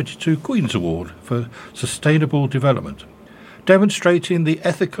 2022 Queen's Award for Sustainable Development, demonstrating the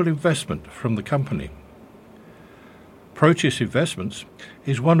ethical investment from the company. Proteus Investments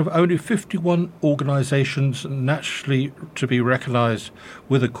is one of only 51 organisations nationally to be recognised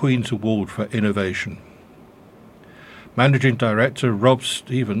with a Queen's Award for Innovation. Managing Director Rob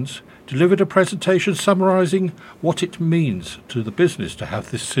Stevens delivered a presentation summarising what it means to the business to have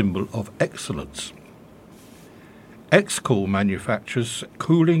this symbol of excellence. X-Cool manufactures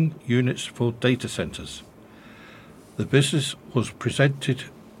cooling units for data centres. The business was presented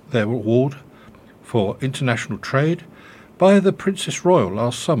their award for international trade by the Princess Royal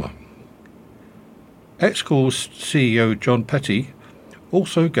last summer. X-Cool's CEO John Petty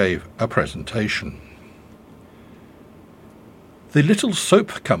also gave a presentation. The Little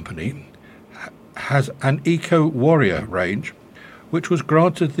Soap Company has an Eco Warrior range which was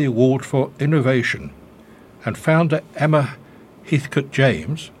granted the award for innovation, and founder Emma Heathcote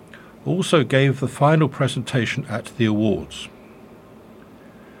James also gave the final presentation at the awards.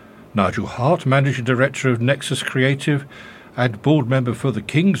 Nigel Hart, Managing Director of Nexus Creative and board member for the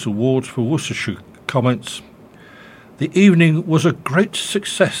King's Awards for Worcestershire, comments, "The evening was a great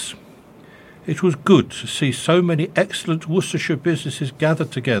success. It was good to see so many excellent Worcestershire businesses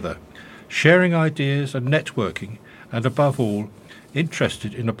gathered together, sharing ideas and networking, and above all,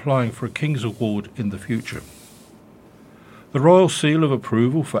 interested in applying for a King's Award in the future. The Royal Seal of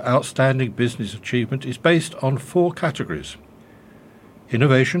Approval for Outstanding Business Achievement is based on 4 categories: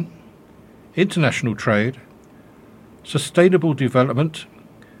 innovation, international trade, sustainable development,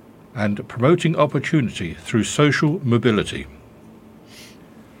 and promoting opportunity through social mobility.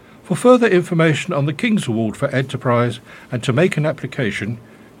 For further information on the King's Award for Enterprise and to make an application,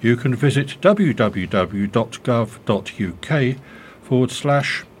 you can visit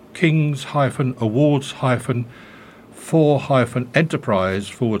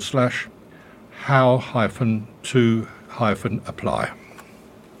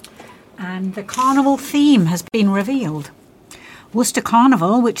And the carnival theme has been revealed. Worcester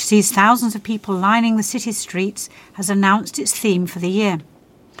Carnival, which sees thousands of people lining the city streets, has announced its theme for the year.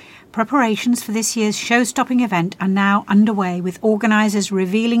 Preparations for this year's show-stopping event are now underway, with organisers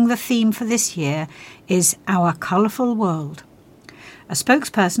revealing the theme for this year is Our Colourful World. A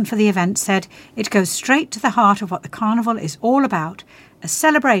spokesperson for the event said, "It goes straight to the heart of what the carnival is all about, a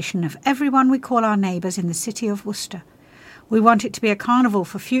celebration of everyone we call our neighbours in the city of Worcester. We want it to be a carnival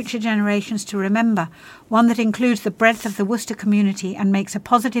for future generations to remember, one that includes the breadth of the Worcester community and makes a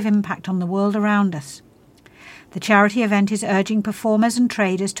positive impact on the world around us." The charity event is urging performers and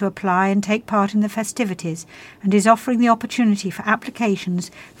traders to apply and take part in the festivities, and is offering the opportunity for applications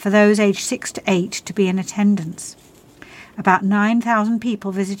for those aged 6 to 8 to be in attendance. About 9,000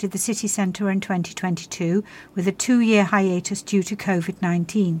 people visited the city centre in 2022, with a 2-year hiatus due to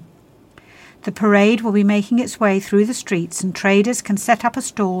COVID-19. The parade will be making its way through the streets, and traders can set up a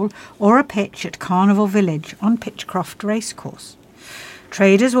stall or a pitch at Carnival Village on Pitchcroft Racecourse.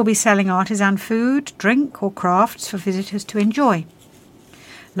 Traders will be selling artisan food, drink or crafts for visitors to enjoy.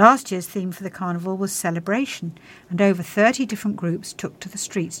 Last year's theme for the carnival was celebration, and over 30 different groups took to the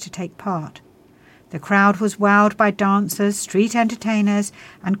streets to take part. The crowd was wowed by dancers, street entertainers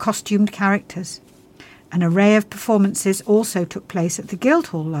and costumed characters. An array of performances also took place at the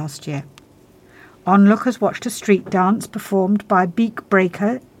Guildhall last year. Onlookers watched a street dance performed by Beak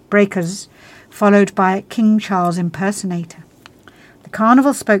Breakers, followed by a King Charles impersonator. The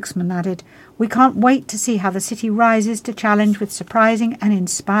carnival spokesman added, "We can't wait to see how the city rises to challenge with surprising and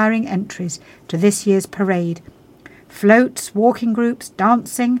inspiring entries to this year's parade. Floats, walking groups,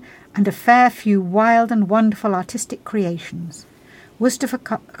 dancing, and a fair few wild and wonderful artistic creations. Worcester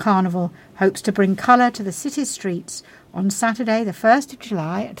Carnival hopes to bring colour to the city's streets on Saturday the 1st of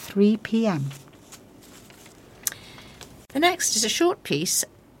July at 3 p.m. The next is a short piece,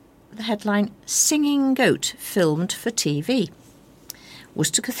 the headline, Singing Goat filmed for TV.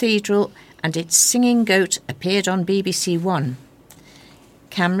 Worcester Cathedral and its Singing Goat appeared on BBC One.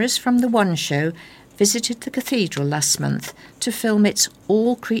 Cameras from the One Show visited the cathedral last month to film its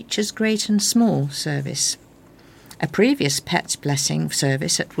All Creatures Great and Small service. A previous pet blessing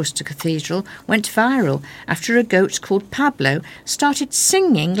service at Worcester Cathedral went viral after a goat called Pablo started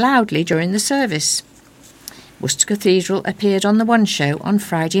singing loudly during the service. Worcester Cathedral appeared on the One Show on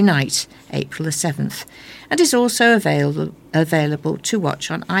Friday night, April the 7th, and is also available to watch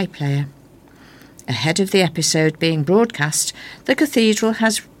on iPlayer. Ahead of the episode being broadcast, the cathedral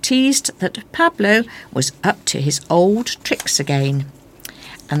has teased that Pablo was up to his old tricks again.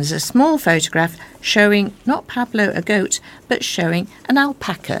 And there's a small photograph showing not Pablo a goat, but showing an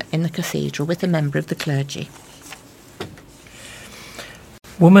alpaca in the cathedral with a member of the clergy.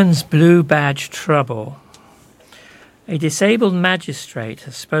 Woman's blue badge trouble. A disabled magistrate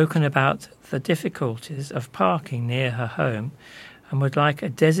has spoken about the difficulties of parking near her home and would like a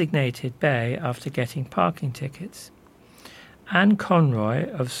designated bay after getting parking tickets. Anne Conroy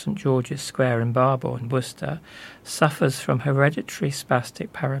of St George's Square in Barbour in Worcester suffers from hereditary spastic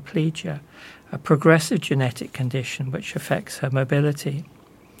paraplegia, a progressive genetic condition which affects her mobility.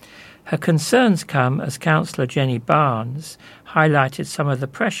 Her concerns come as Councillor Jenny Barnes highlighted some of the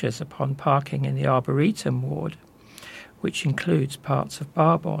pressures upon parking in the Arboretum ward, which includes parts of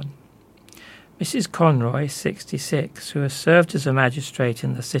Barbourne. Mrs Conroy, 66, who has served as a magistrate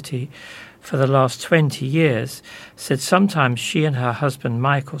in the city for the last 20 years, said sometimes she and her husband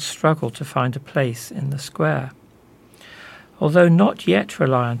Michael struggle to find a place in the square. Although not yet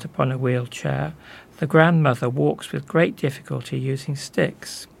reliant upon a wheelchair, the grandmother walks with great difficulty using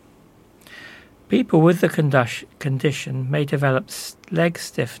sticks. People with the condition may develop leg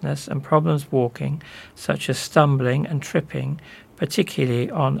stiffness and problems walking, such as stumbling and tripping, particularly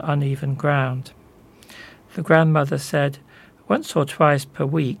on uneven ground. The grandmother said, "Once or twice per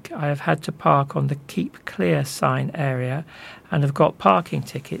week I have had to park on the Keep Clear sign area and have got parking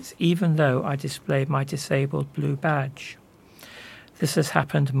tickets even though I display my disabled blue badge. This has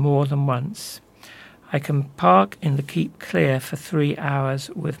happened more than once. I can park in the Keep Clear for 3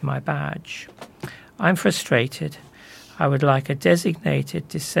 hours with my badge. I'm frustrated. I would like a designated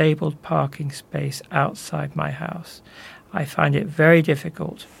disabled parking space outside my house. I find it very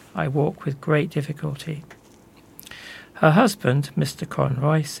difficult. I walk with great difficulty." Her husband, Mr.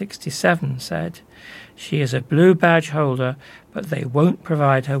 Conroy, 67, said, "She is a blue badge holder, but they won't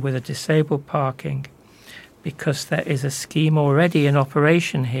provide her with a disabled parking because there is a scheme already in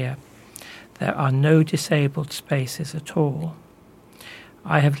operation here. There are no disabled spaces at all.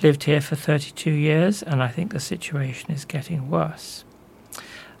 I have lived here for 32 years and I think the situation is getting worse."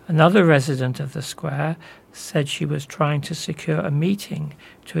 Another resident of the square said she was trying to secure a meeting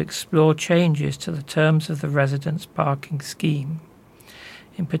to explore changes to the terms of the residents' parking scheme.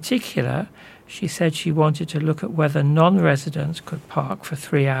 In particular, she said she wanted to look at whether non-residents could park for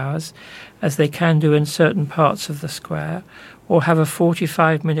 3 hours, as they can do in certain parts of the square, or have a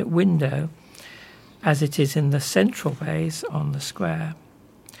 45-minute window, as it is in the central bays on the square.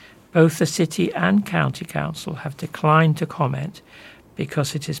 Both the City and County Council have declined to comment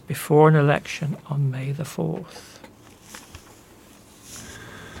because it is before an election on May the 4th.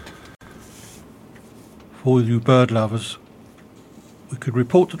 For you bird lovers, we could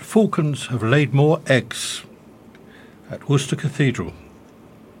report that falcons have laid more eggs at Worcester Cathedral.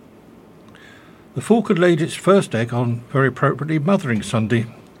 The falcon laid its first egg on, very appropriately, Mothering Sunday,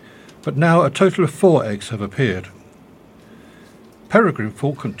 but now a total of 4 eggs have appeared. Peregrine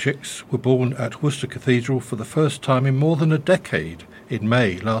falcon chicks were born at Worcester Cathedral for the first time in more than a decade in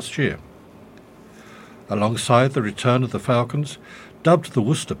May last year. Alongside the return of the falcons, dubbed the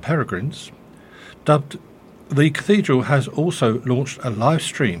Worcester Peregrines, the cathedral has also launched a live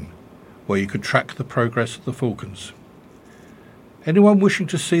stream where you can track the progress of the falcons. Anyone wishing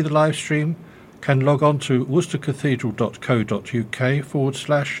to see the live stream can log on to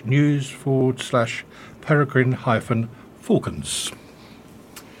worcestercathedral.co.uk/news/peregrine-falcons.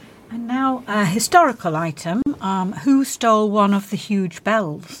 And now a historical item, who stole one of the huge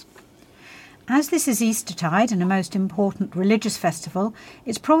bells? As this is Eastertide and a most important religious festival,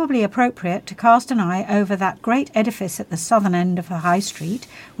 it's probably appropriate to cast an eye over that great edifice at the southern end of the High Street,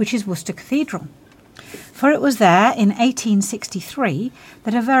 which is Worcester Cathedral. For it was there in 1863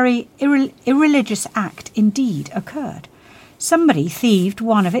 that a very irreligious act indeed occurred. Somebody thieved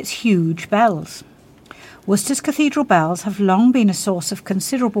one of its huge bells. Worcester's cathedral bells have long been a source of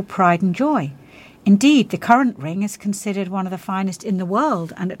considerable pride and joy. Indeed, the current ring is considered one of the finest in the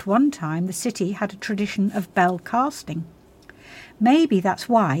world, and at one time the city had a tradition of bell casting. Maybe that's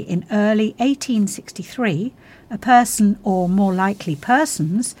why in early 1863 a person, or more likely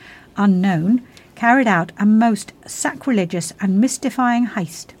persons, unknown, carried out a most sacrilegious and mystifying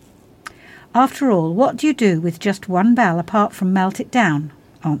heist. After all, what do you do with just one bell apart from melt it down?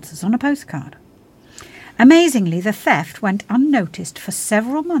 Answers on a postcard. Amazingly, the theft went unnoticed for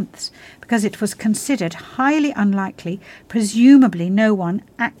several months because it was considered highly unlikely. Presumably no one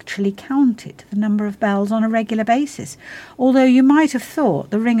actually counted the number of bells on a regular basis, although you might have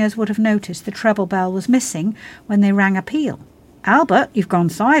thought the ringers would have noticed the treble bell was missing when they rang a peal. "Albert, you've gone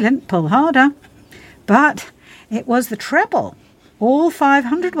silent, pull harder." But it was the treble, all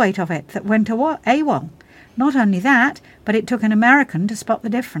 500 weight of it, that went AWOL. Not only that, but it took an American to spot the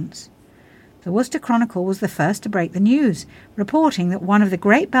difference. The Worcester Chronicle was the first to break the news, reporting that one of the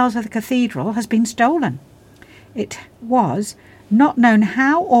great bells of the cathedral has been stolen. It was not known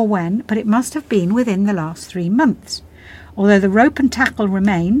how or when, but it must have been within the last 3 months. Although the rope and tackle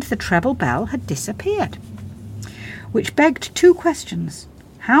remained, the treble bell had disappeared. Which begged 2 questions.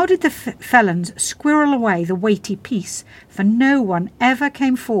 How did the felons squirrel away the weighty piece, for no one ever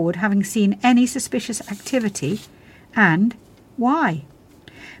came forward having seen any suspicious activity? And why?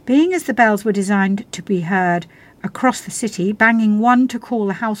 Being as the bells were designed to be heard across the city, banging one to call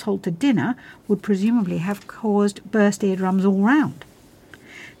the household to dinner would presumably have caused burst eardrums all round.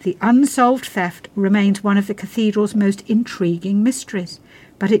 The unsolved theft remains one of the cathedral's most intriguing mysteries,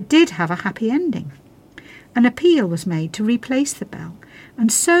 but it did have a happy ending. An appeal was made to replace the bell,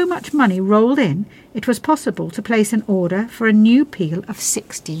 and so much money rolled in it was possible to place an order for a new peal of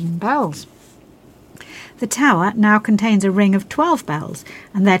 16 bells. The tower now contains a ring of 12 bells,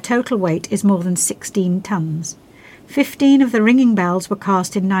 and their total weight is more than 16 tons. 15 of the ringing bells were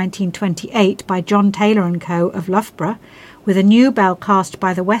cast in 1928 by John Taylor & Co. of Loughborough, with a new bell cast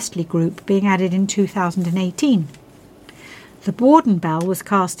by the Westley Group being added in 2018. The Borden bell was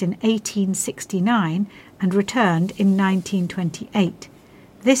cast in 1869 and returned in 1928.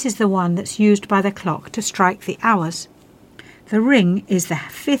 This is the one that's used by the clock to strike the hours. The ring is the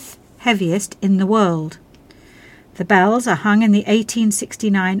 5th heaviest in the world. The bells are hung in the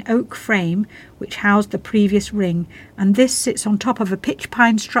 1869 oak frame which housed the previous ring, and this sits on top of a pitch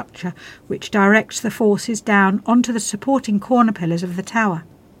pine structure which directs the forces down onto the supporting corner pillars of the tower.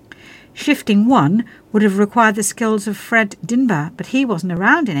 Shifting one would have required the skills of Fred Dinbar, but he wasn't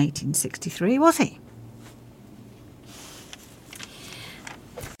around in 1863, was he?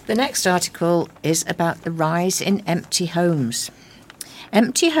 The next article is about the rise in empty homes.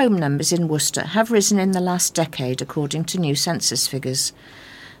 Empty home numbers in Worcester have risen in the last decade according to new census figures.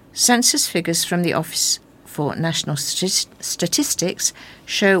 Census figures from the Office for National Statistics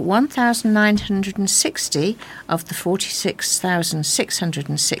show 1,960 of the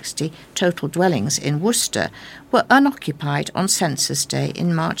 46,660 total dwellings in Worcester were unoccupied on Census Day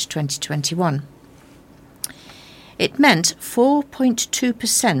in March 2021. It meant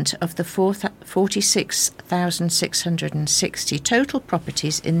 4.2% of the 46,660 total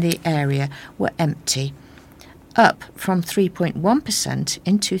properties in the area were empty, up from 3.1%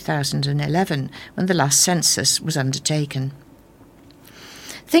 in 2011 when the last census was undertaken.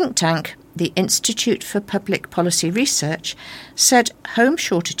 Think tank the Institute for Public Policy Research said home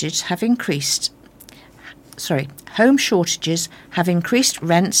shortages have increased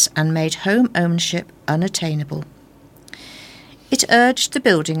rents and made home ownership unattainable. It urged the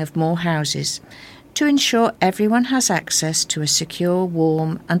building of more houses to ensure everyone has access to a secure,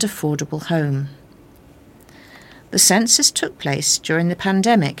 warm and affordable home. The census took place during the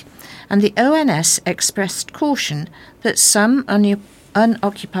pandemic, and the ONS expressed caution that some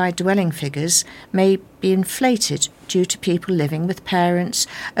unoccupied dwelling figures may be inflated due to people living with parents,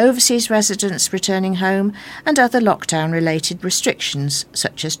 overseas residents returning home and other lockdown-related restrictions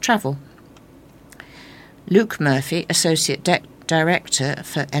such as travel. Luke Murphy, Associate Director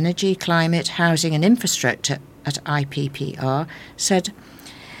for Energy, Climate, Housing and Infrastructure at IPPR, said,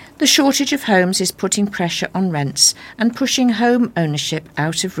 "The shortage of homes is putting pressure on rents and pushing home ownership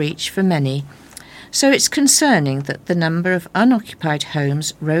out of reach for many, so it's concerning that the number of unoccupied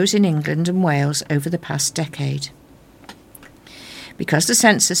homes rose in England and Wales over the past decade." Because the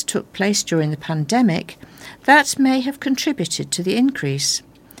census took place during the pandemic, that may have contributed to the increase.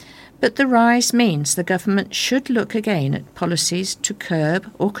 But the rise means the government should look again at policies to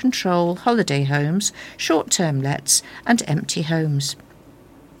curb or control holiday homes, short-term lets and empty homes.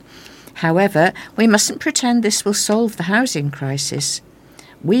 However, we mustn't pretend this will solve the housing crisis.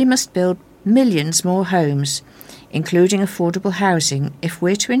 We must build millions more homes, including affordable housing, if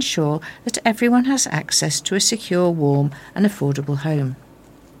we're to ensure that everyone has access to a secure, warm and affordable home.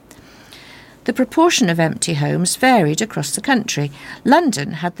 The proportion of empty homes varied across the country.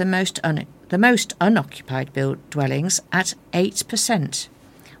 London had the most unoccupied dwellings at 8%,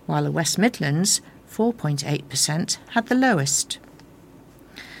 while the West Midlands, 4.8%, had the lowest.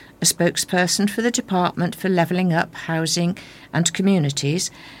 A spokesperson for the Department for Levelling Up, Housing and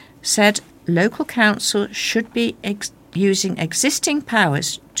Communities said local council should be using existing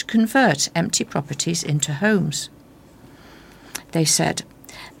powers to convert empty properties into homes. They said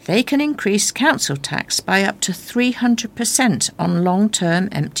they can increase council tax by up to 300% on long-term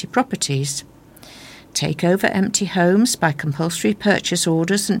empty properties, take over empty homes by compulsory purchase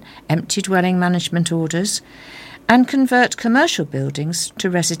orders and empty dwelling management orders, and convert commercial buildings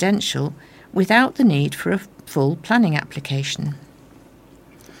to residential without the need for a full planning application.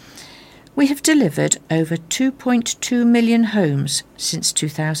 We have delivered over 2.2 million homes since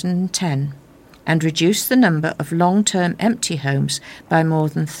 2010 and reduced the number of long-term empty homes by more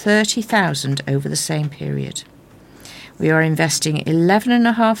than 30,000 over the same period. We are investing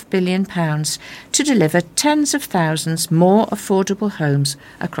 £11.5 billion to deliver tens of thousands more affordable homes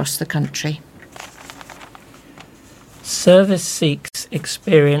across the country. Service seeks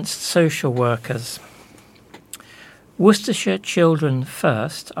experienced social workers. Worcestershire Children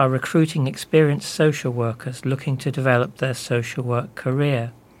First are recruiting experienced social workers looking to develop their social work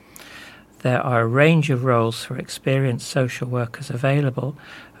career. There are a range of roles for experienced social workers available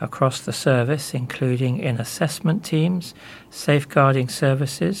across the service, including in assessment teams, safeguarding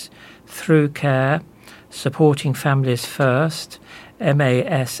services, through care, supporting families first,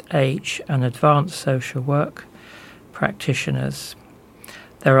 MASH and advanced social work practitioners.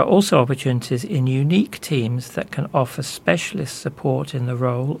 There are also opportunities in unique teams that can offer specialist support in the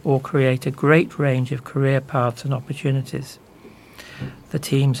role or create a great range of career paths and opportunities. The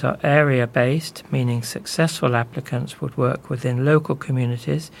teams are area-based, meaning successful applicants would work within local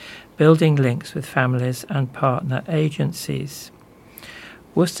communities, building links with families and partner agencies.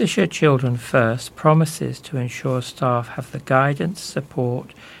 Worcestershire Children First promises to ensure staff have the guidance,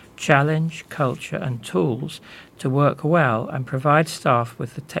 support, challenge, culture and tools to work well and provide staff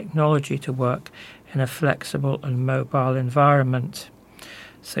with the technology to work in a flexible and mobile environment.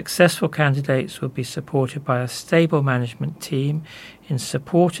 Successful candidates will be supported by a stable management team in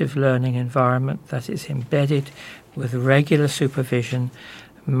supportive learning environment that is embedded with regular supervision,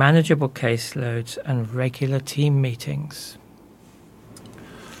 manageable caseloads and regular team meetings.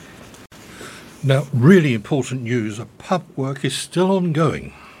 Now, really important news, pub work is still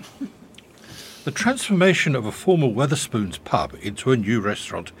ongoing. The transformation of a former Wetherspoons pub into a new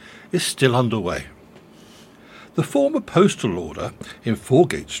restaurant is still underway. The former postal order in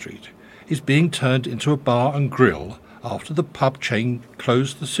Foregate Street is being turned into a bar and grill after the pub chain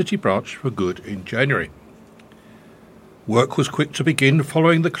closed the city branch for good in January. Work was quick to begin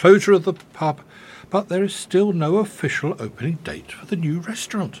following the closure of the pub, but there is still no official opening date for the new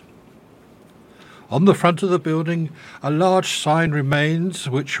restaurant. On the front of the building, a large sign remains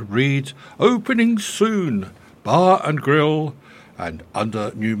which reads, "Opening soon, bar and grill, and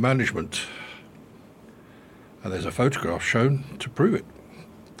under new management." And there's a photograph shown to prove it.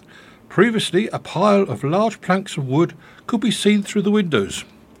 Previously, a pile of large planks of wood could be seen through the windows,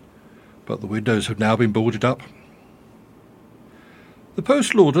 but the windows have now been boarded up. The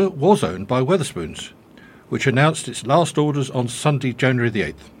postal order was owned by Wetherspoons, which announced its last orders on Sunday, January the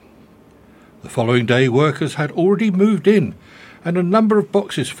 8th. The following day, workers had already moved in, and a number of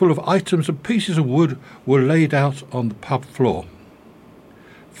boxes full of items and pieces of wood were laid out on the pub floor.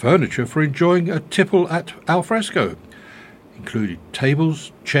 Furniture for enjoying a tipple at al fresco, including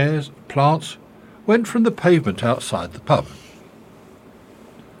tables, chairs, plants, went from the pavement outside the pub.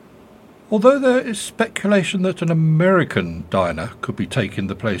 Although there is speculation that an American diner could be taking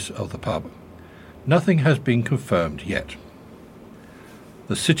the place of the pub, nothing has been confirmed yet.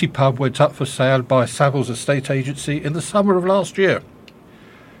 The city pub went up for sale by Savills Estate Agency in the summer of last year.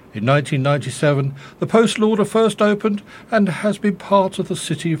 In 1997, the postal order first opened and has been part of the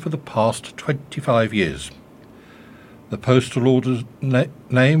city for the past 25 years. The postal order's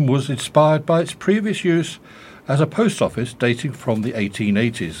name was inspired by its previous use as a post office dating from the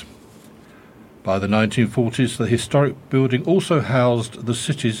 1880s. By the 1940s, the historic building also housed the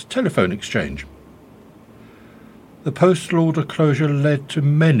city's telephone exchange. The postal order closure led to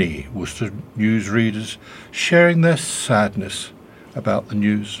many Worcester News readers sharing their sadness about the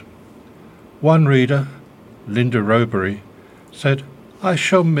news. One reader, Linda Robury, said, "I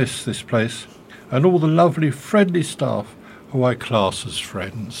shall miss this place and all the lovely, friendly staff who I class as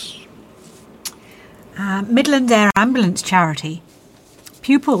friends." Midlands Air Ambulance Charity.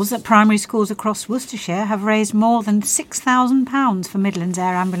 Pupils at primary schools across Worcestershire have raised more than £6,000 for Midlands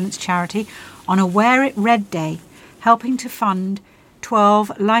Air Ambulance Charity on a Wear It Red Day, helping to fund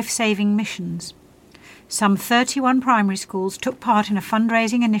 12 life-saving missions. Some 31 primary schools took part in a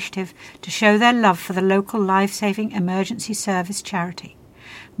fundraising initiative to show their love for the local life-saving emergency service charity.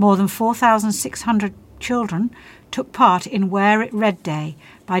 More than 4,600 children took part in Wear It Red Day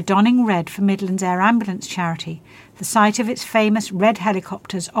by donning red for Midlands Air Ambulance Charity, the site of its famous red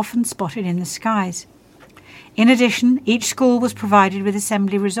helicopters often spotted in the skies. In addition, each school was provided with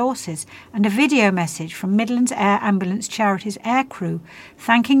assembly resources and a video message from Midlands Air Ambulance Charity's aircrew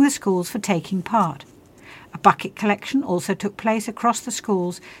thanking the schools for taking part. A bucket collection also took place across the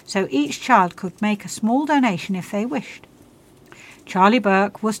schools, so each child could make a small donation if they wished. Charlie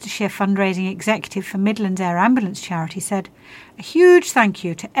Burke, Worcestershire fundraising executive for Midlands Air Ambulance Charity, said, "A huge thank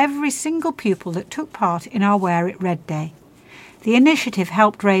you to every single pupil that took part in our Wear It Red Day. The initiative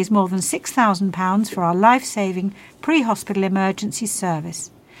helped raise more than £6,000 for our life-saving pre-hospital emergency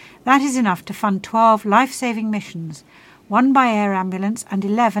service. That is enough to fund 12 life-saving missions, 1 by air ambulance and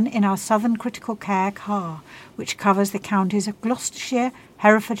 11 in our Southern Critical Care car, which covers the counties of Gloucestershire,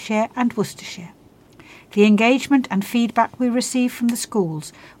 Herefordshire and Worcestershire. The engagement and feedback we received from the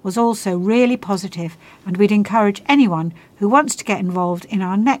schools was also really positive, and we'd encourage anyone who wants to get involved in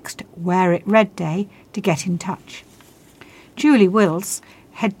our next Wear It Red Day to get in touch." Julie Wills,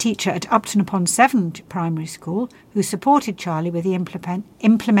 head teacher at Upton-upon-Severn Primary School, who supported Charlie with the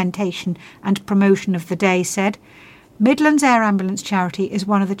implementation and promotion of the day, said, "Midlands Air Ambulance Charity is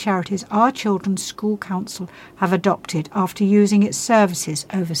one of the charities our Children's School Council have adopted after using its services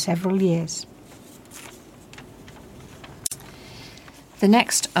over several years." The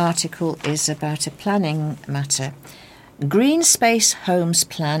next article is about a planning matter. Green Space Homes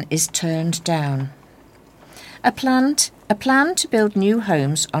plan is turned down. A planned A plan to build new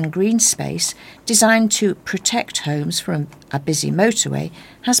homes on green space designed to protect homes from a busy motorway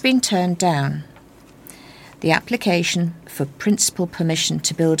has been turned down. The application for principal permission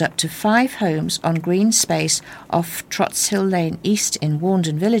to build up to 5 homes on green space off Trotts Hill Lane East in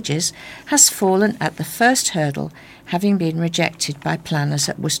Warndon Villages has fallen at the first hurdle, having been rejected by planners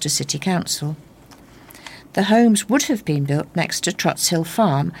at Worcester City Council. The homes would have been built next to Trotts Hill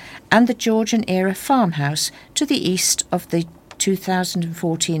Farm and the Georgian-era farmhouse to the east of the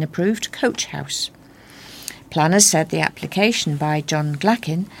 2014 approved coach house. Planners said the application by John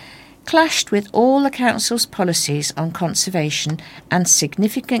Glackin clashed with all the council's policies on conservation and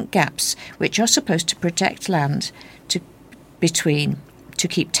significant gaps which are supposed to protect land to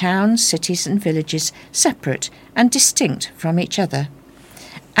keep towns, cities and villages separate and distinct from each other,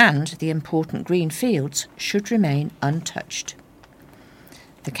 and the important green fields should remain untouched.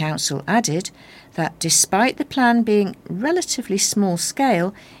 The council added that despite the plan being relatively small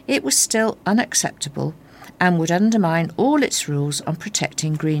scale, it was still unacceptable and would undermine all its rules on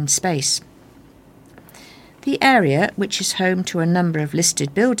protecting green space. The area, which is home to a number of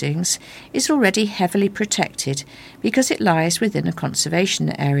listed buildings, is already heavily protected because it lies within a conservation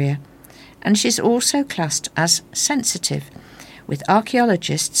area, and it is also classed as sensitive, with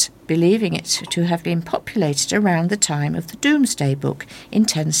archaeologists believing it to have been populated around the time of the Domesday Book in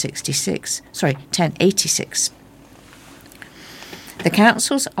 1086. The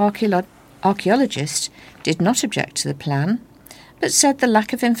council's archaeologist did not object to the plan, but said the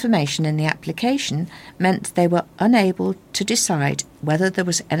lack of information in the application meant they were unable to decide whether there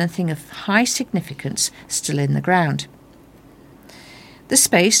was anything of high significance still in the ground. The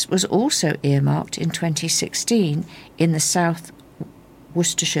space was also earmarked in 2016 in the South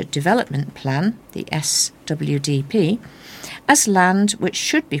Worcestershire Development Plan, the SWDP, as land which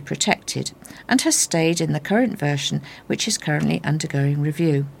should be protected and has stayed in the current version, which is currently undergoing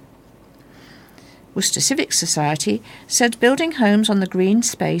review. Worcester Civic Society said building homes on the green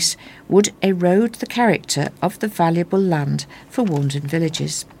space would erode the character of the valuable land for Warndon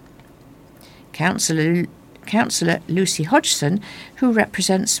Villages. Councillor Lucy Hodgson, who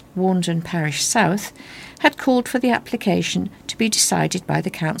represents Warndon Parish South, had called for the application to be decided by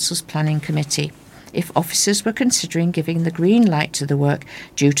the council's planning committee if officers were considering giving the green light to the work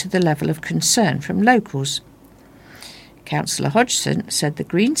due to the level of concern from locals. Councillor Hodgson said the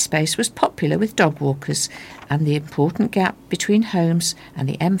green space was popular with dog walkers and the important gap between homes and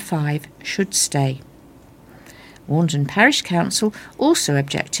the M5 should stay. Warndon Parish Council also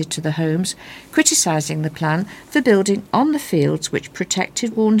objected to the homes, criticising the plan for building on the fields which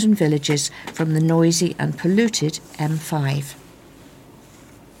protected Warndon villages from the noisy and polluted M5.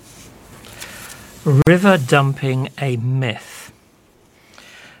 River dumping a myth.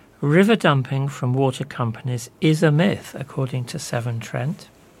 River dumping from water companies is a myth, according to Severn Trent.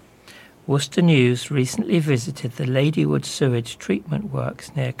 Worcester News recently visited the Ladywood sewage treatment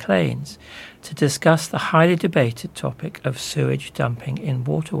works near Claines to discuss the highly debated topic of sewage dumping in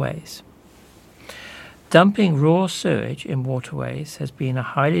waterways. Dumping raw sewage in waterways has been a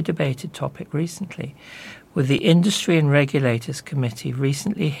highly debated topic recently, with the Industry and Regulators Committee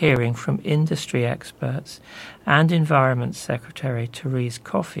recently hearing from industry experts and Environment Secretary Therese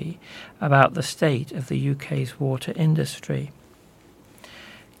Coffey about the state of the UK's water industry.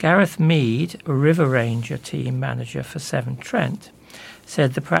 Gareth Mead, a River Ranger team manager for Severn Trent,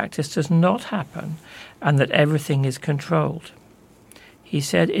 said the practice does not happen and that everything is controlled. He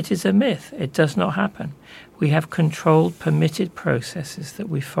said, "It is a myth. It does not happen. We have controlled, permitted processes that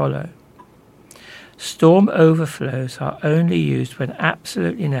we follow. Storm overflows are only used when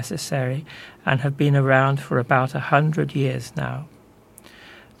absolutely necessary and have been around for about 100 years now.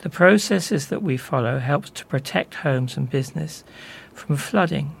 The processes that we follow helps to protect homes and business from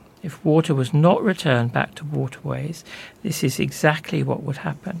flooding. If water was not returned back to waterways, this is exactly what would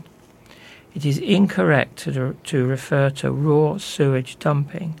happen. It is incorrect to refer to raw sewage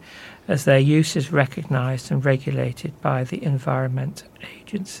dumping, as their use is recognised and regulated by the Environment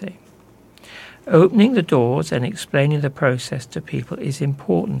Agency. Opening the doors and explaining the process to people is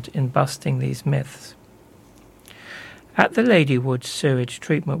important in busting these myths." At the Ladywood sewage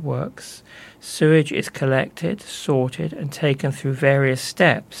treatment works, sewage is collected, sorted and taken through various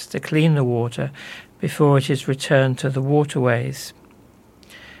steps to clean the water before it is returned to the waterways.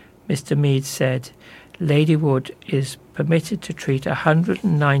 Mr. Mead said, "Ladywood is permitted to treat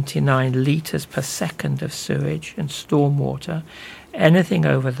 199 litres per second of sewage and stormwater. Anything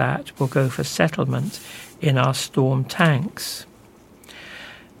over that will go for settlement in our storm tanks.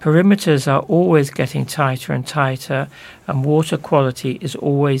 Perimeters are always getting tighter and tighter, and water quality is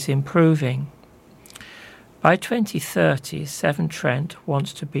always improving. By 2030, Severn Trent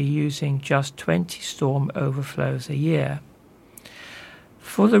wants to be using just 20 storm overflows a year.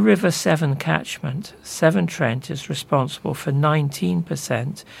 For the River Severn catchment, Severn Trent is responsible for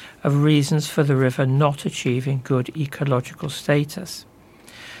 19% of reasons for the river not achieving good ecological status.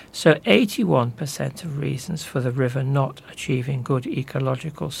 So 81% of reasons for the river not achieving good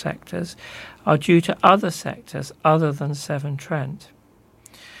ecological sectors are due to other sectors other than Severn Trent.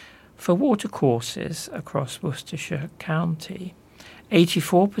 For watercourses across Worcestershire County,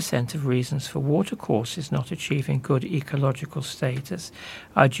 84% of reasons for watercourses not achieving good ecological status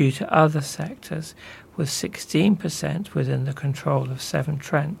are due to other sectors, with 16% within the control of Severn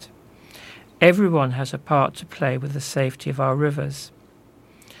Trent. Everyone has a part to play with the safety of our rivers.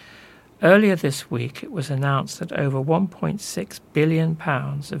 Earlier this week, it was announced that over £1.6 billion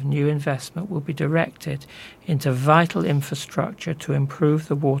of new investment will be directed into vital infrastructure to improve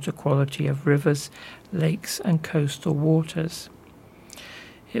the water quality of rivers, lakes and coastal waters.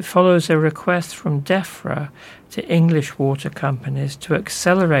 It follows a request from DEFRA to English water companies to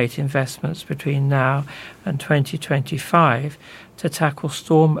accelerate investments between now and 2025 to tackle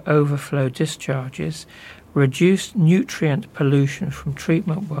storm overflow discharges, reduce nutrient pollution from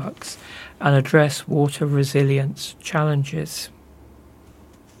treatment works, and address water resilience challenges.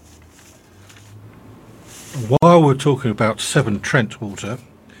 While we're talking about Severn Trent Water,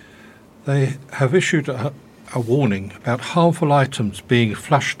 they have issued a warning about harmful items being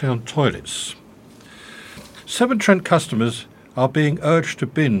flushed down toilets. Severn Trent customers are being urged to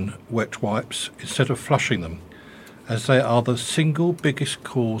bin wet wipes instead of flushing them, as they are the single biggest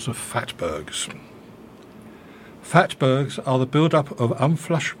cause of fatbergs. Fatbergs are the build-up of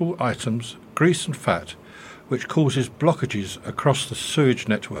unflushable items, grease and fat, which causes blockages across the sewage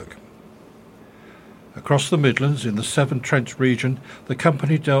network. Across the Midlands, in the Severn Trent region, the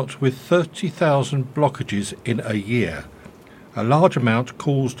company dealt with 30,000 blockages in a year, a large amount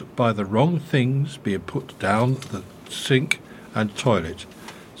caused by the wrong things being put down the sink and toilet,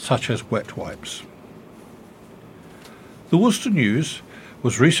 such as wet wipes. The Worcester News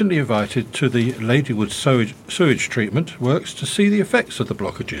was recently invited to the Ladywood sewage treatment works to see the effects of the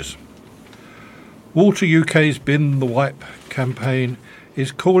blockages. Water UK's Bin the Wipe campaign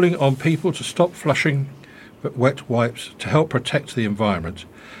is calling on people to stop flushing wet wipes to help protect the environment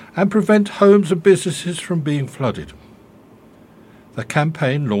and prevent homes and businesses from being flooded. The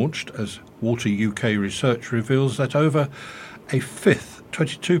campaign, launched as Water UK research reveals that over a fifth,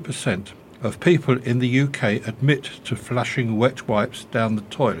 22%, of people in the UK admit to flushing wet wipes down the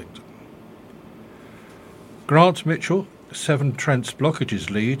toilet. Grant Mitchell, Severn Trent's blockages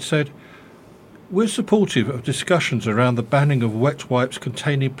lead, said, "We're supportive of discussions around the banning of wet wipes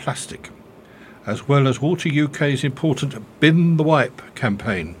containing plastic, as well as Water UK's important Bin the Wipe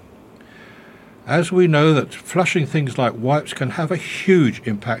campaign, as we know that flushing things like wipes can have a huge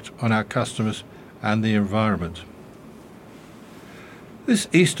impact on our customers and the environment." This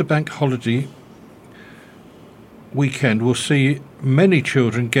Easter bank holiday weekend will see many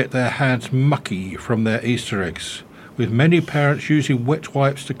children get their hands mucky from their Easter eggs, with many parents using wet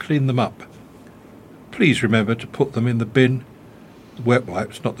wipes to clean them up. Please remember to put them in the bin, wet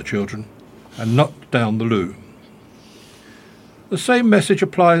wipes, not the children, and not down the loo. The same message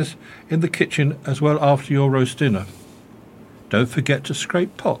applies in the kitchen as well after your roast dinner. Don't forget to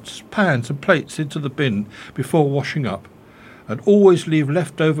scrape pots, pans and plates into the bin before washing up, and always leave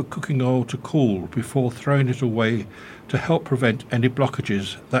leftover cooking oil to cool before throwing it away to help prevent any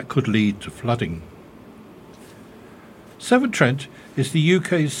blockages that could lead to flooding. Severn Trent is the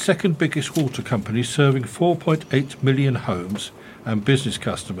UK's second biggest water company, serving 4.8 million homes and business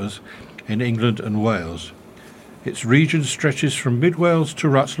customers in England and Wales. Its region stretches from Mid Wales to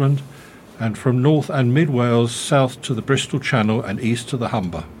Rutland and from North and Mid Wales south to the Bristol Channel and east to the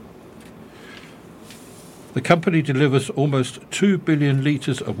Humber. The company delivers almost 2 billion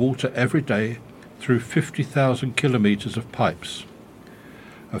litres of water every day through 50,000 kilometres of pipes.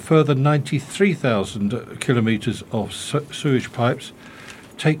 A further 93,000 kilometres of sewage pipes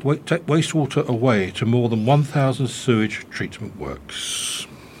take wastewater away to more than 1,000 sewage treatment works.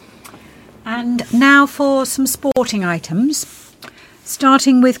 And now for some sporting items.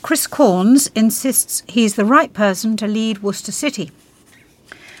 Starting with Chris Cornes insists he's the right person to lead Worcester City.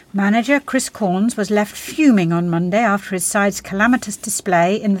 Manager Chris Cornes was left fuming on Monday after his side's calamitous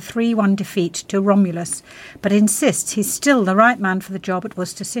display in the 3-1 defeat to Romulus, but insists he's still the right man for the job at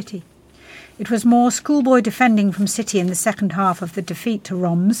Worcester City. It was more schoolboy defending from City in the second half of the defeat to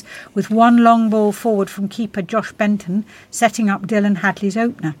Roms, with one long ball forward from keeper Josh Benton setting up Dylan Hadley's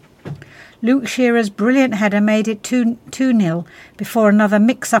opener. Luke Shearer's brilliant header made it 2-0 before another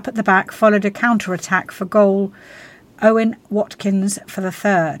mix-up at the back followed a counter-attack for goal Owen Watkins for the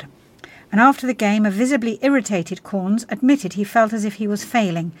third. And after the game, a visibly irritated Corns admitted he felt as if he was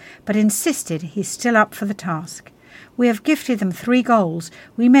failing, but insisted he's still up for the task. We have gifted them 3 goals.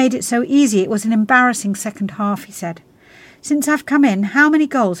 We made it so easy it was an embarrassing second half, he said. Since I've come in, how many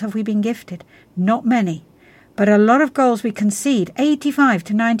goals have we been gifted? Not many. But a lot of goals we concede, 85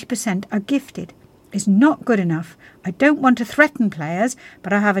 to 90%, are gifted. It's not good enough. I don't want to threaten players,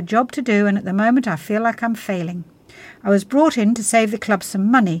 but I have a job to do, and at the moment I feel like I'm failing. I was brought in to save the club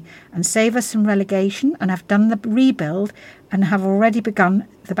some money and save us some relegation, and have done the rebuild and have already begun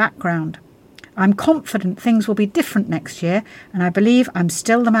the background. I'm confident things will be different next year, and I believe I'm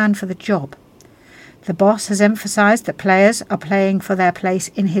still the man for the job. The boss has emphasised that players are playing for their place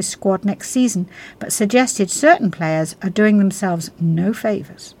in his squad next season, but suggested certain players are doing themselves no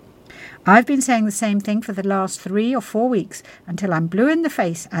favours. I've been saying the same thing for the last 3 or 4 weeks, until I'm blue in the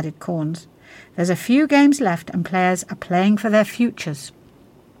face, added Corns. There's a few games left and players are playing for their futures.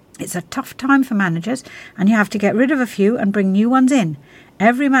 It's a tough time for managers, and you have to get rid of a few and bring new ones in.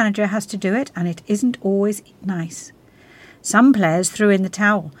 Every manager has to do it, and it isn't always nice. Some players threw in the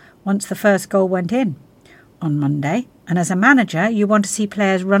towel once the first goal went in on Monday, and as a manager you want to see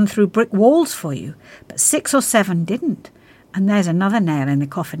players run through brick walls for you, but 6 or 7 didn't, and there's another nail in the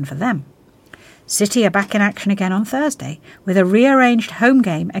coffin for them. City are back in action again on Thursday with a rearranged home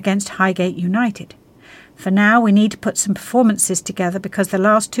game against Highgate United. For now, we need to put some performances together because the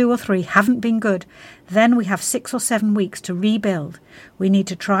last 2 or 3 haven't been good. Then we have 6 or 7 weeks to rebuild. We need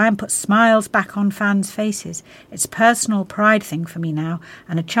to try and put smiles back on fans' faces. It's a personal pride thing for me now,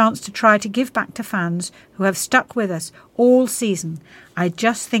 and a chance to try to give back to fans who have stuck with us all season. I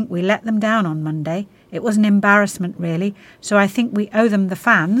just think we let them down on Monday. It was an embarrassment, really, so I think we owe them, the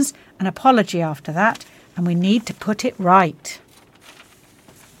fans, an apology after that, and we need to put it right.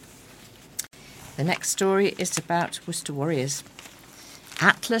 The next story is about Worcester Warriors.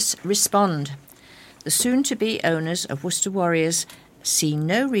 Atlas respond. The soon-to-be owners of Worcester Warriors see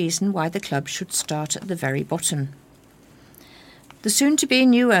no reason why the club should start at the very bottom. The soon-to-be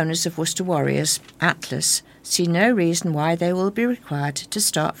new owners of Worcester Warriors, Atlas, see no reason why they will be required to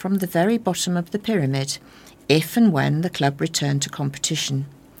start from the very bottom of the pyramid if and when the club return to competition.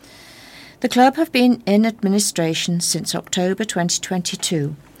 The club have been in administration since October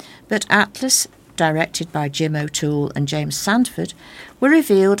 2022, but Atlas, directed by Jim O'Toole and James Sandford, were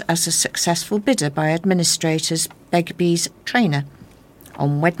revealed as a successful bidder by administrators Begbie's Trainer.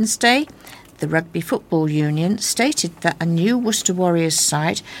 On Wednesday, the Rugby Football Union stated that a new Worcester Warriors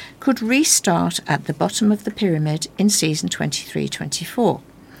side could restart at the bottom of the pyramid in season 23-24,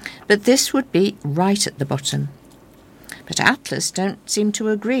 but this would be right at the bottom. But Atlas don't seem to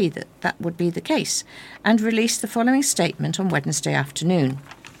agree that that would be the case, and released the following statement on Wednesday afternoon.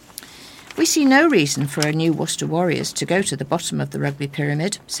 We see no reason for a new Worcester Warriors to go to the bottom of the rugby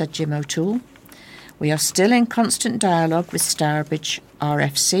pyramid, said Jim O'Toole. We are still in constant dialogue with Stourbridge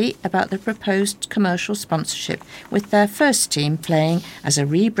RFC about the proposed commercial sponsorship, with their first team playing as a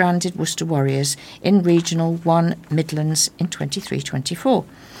rebranded Worcester Warriors in Regional 1 Midlands in 23-24,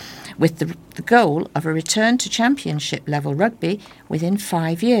 with the goal of a return to championship level rugby within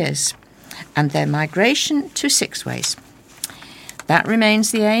 5 years, and their migration to Sixways. That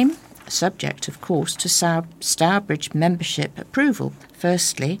remains the aim, subject, of course, to Stourbridge membership approval,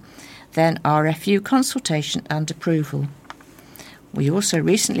 firstly, then RFU consultation and approval. We also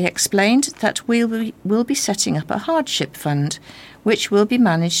recently explained that we will be setting up a hardship fund, which will be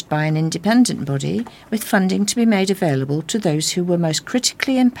managed by an independent body, with funding to be made available to those who were most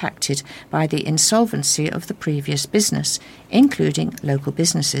critically impacted by the insolvency of the previous business, including local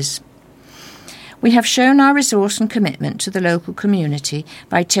businesses. We have shown our resource and commitment to the local community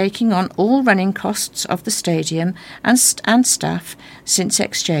by taking on all running costs of the stadium and staff since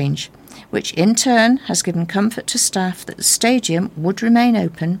exchange, which in turn has given comfort to staff that the stadium would remain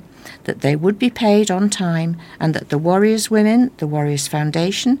open, that they would be paid on time, and that the Warriors Women, the Warriors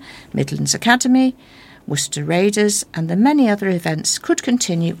Foundation, Midlands Academy, Worcester Raiders and the many other events could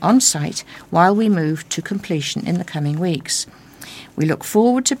continue on site while we move to completion in the coming weeks. We look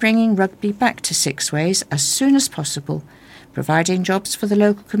forward to bringing rugby back to Sixways as soon as possible, providing jobs for the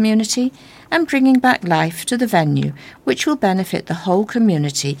local community and bringing back life to the venue, which will benefit the whole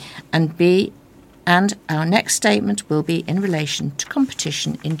community and our next statement will be in relation to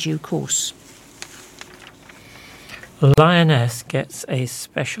competition in due course. Lioness gets a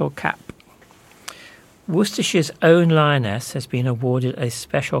special cap. Worcestershire's own Lioness has been awarded a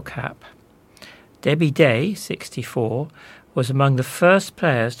special cap. Debbie Day, 64, was among the first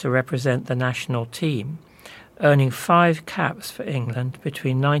players to represent the national team, earning 5 caps for England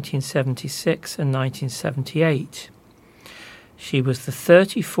between 1976 and 1978. She was the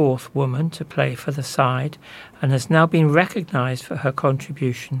 34th woman to play for the side and has now been recognised for her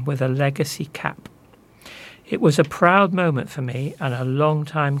contribution with a legacy cap. "It was a proud moment for me and a long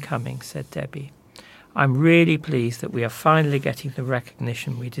time coming," said Debbie. "I'm really pleased that we are finally getting the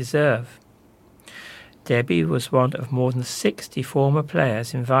recognition we deserve." Debbie was one of more than 60 former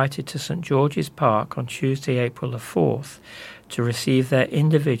players invited to St George's Park on Tuesday, April the 4th, to receive their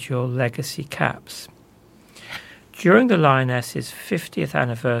individual legacy caps. During the Lionesses' 50th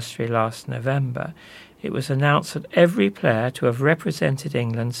anniversary last November, it was announced that every player to have represented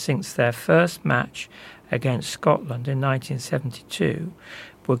England since their first match against Scotland in 1972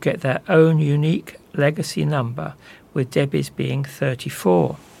 would get their own unique legacy number, with Debbie's being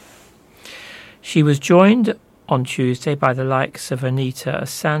 34. She was joined on Tuesday by the likes of Anita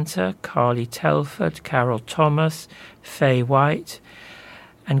Asante, Carly Telford, Carol Thomas, Faye White,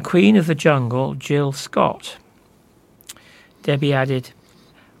 and Queen of the Jungle, Jill Scott. Debbie added,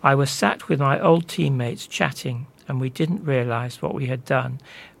 "I was sat with my old teammates chatting, and we didn't realise what we had done.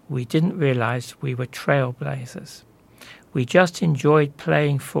 We didn't realise we were trailblazers. We just enjoyed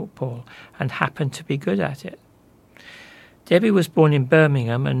playing football and happened to be good at it." Debbie was born in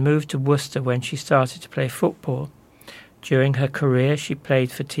Birmingham and moved to Worcester when she started to play football. During her career, she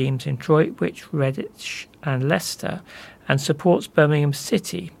played for teams in Droitwich, Redditch and Leicester, and supports Birmingham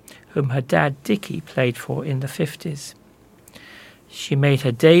City, whom her dad Dickie played for in the 50s. She made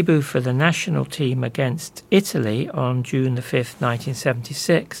her debut for the national team against Italy on June the 5th,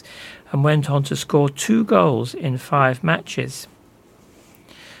 1976, and went on to score 2 goals in 5 matches.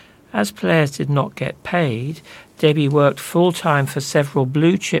 As players did not get paid, Debbie worked full-time for several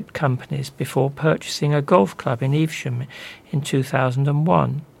blue-chip companies before purchasing a golf club in Evesham in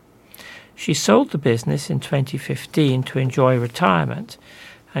 2001. She sold the business in 2015 to enjoy retirement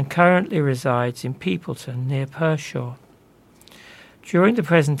and currently resides in Peopleton near Pershore. During the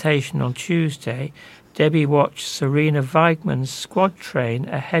presentation on Tuesday, Debbie watched Serena Weigmann's squad train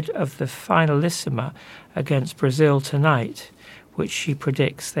ahead of the finalissima against Brazil tonight, which she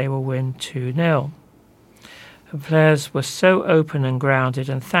predicts they will win 2-0. The players were so open and grounded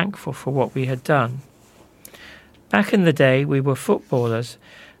and thankful for what we had done. "Back in the day we were footballers,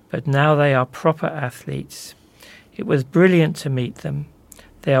 but now they are proper athletes. It was brilliant to meet them.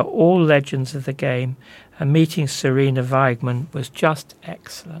 They are all legends of the game, and meeting Serena Weigmann was just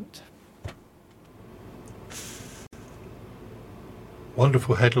excellent."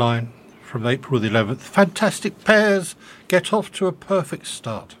 Wonderful headline from April the 11th. Fantastic pairs get off to a perfect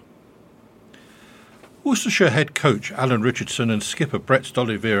start. Worcestershire head coach Alan Richardson and skipper Brett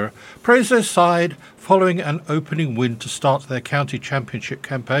D'Oliveira praised their side following an opening win to start their county championship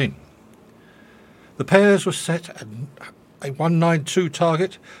campaign. The pairs were set at a 192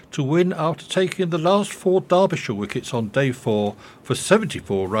 target to win after taking the last 4 Derbyshire wickets on day 4 for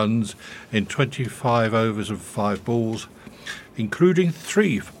 74 runs in 25 overs and 5 balls, including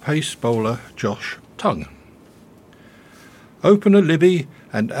 3 for pace bowler Josh Tongue. Opener Libby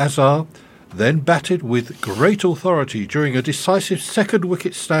and Azar then batted with great authority during a decisive second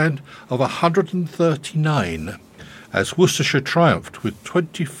wicket stand of 139 as Worcestershire triumphed with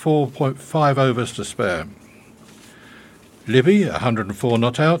 24.5 overs to spare. Libby, 104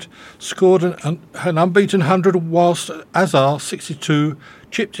 not out, scored an unbeaten 100 whilst Azar, 62,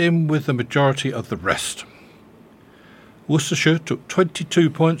 chipped in with the majority of the rest. Worcestershire took 22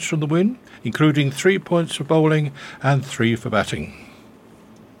 points from the win, including 3 points for bowling and 3 for batting.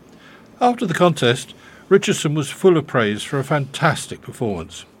 After the contest, Richardson was full of praise for a fantastic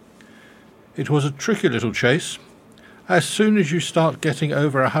performance. It was a tricky little chase. As soon as you start getting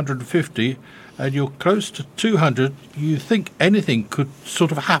over 150 and you're close to 200, you think anything could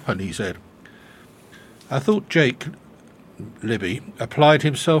sort of happen, he said. I thought Jake Libby applied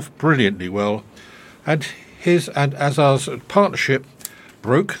himself brilliantly well, and his and Azar's partnership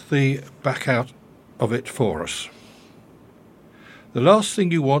broke the back out of it for us. The last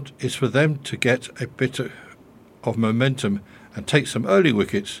thing you want is for them to get a bit of momentum and take some early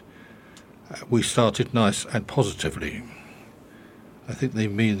wickets. We started nice and positively. I think they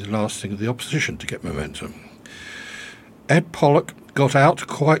mean the last thing, the opposition to get momentum. Ed Pollock got out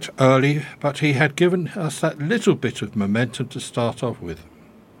quite early, but he had given us that little bit of momentum to start off with.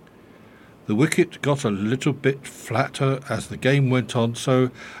 The wicket got a little bit flatter as the game went on,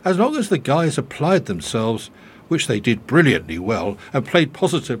 so as long as the guys applied themselves, which they did brilliantly well, and played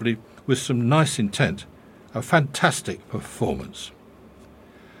positively with some nice intent, a fantastic performance.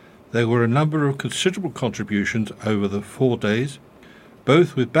 There were a number of considerable contributions over the 4 days,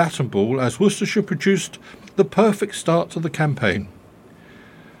 both with bat and ball, as Worcestershire produced the perfect start to the campaign.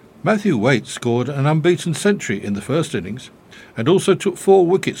 Matthew Waite scored an unbeaten century in the first innings and also took 4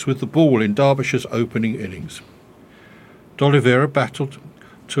 wickets with the ball in Derbyshire's opening innings. D'Oliveira battled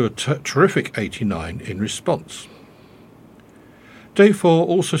to a terrific 89 in response. Day 4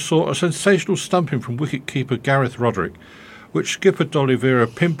 also saw a sensational stumping from wicket-keeper Gareth Roderick, which skipper D'Oliveira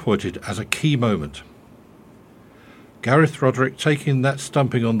pinpointed as a key moment. Gareth Roderick taking that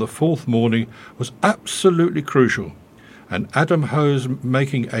stumping on the 4th morning was absolutely crucial, and Adam Hose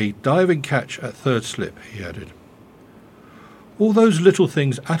making a diving catch at 3rd slip, he added. All those little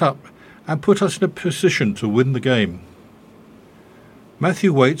things add up and put us in a position to win the game.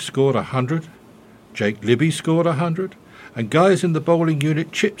 Matthew Waite scored 100, Jake Libby scored 100, and guys in the bowling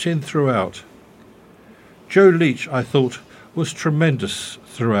unit chipped in throughout. Joe Leach, I thought, was tremendous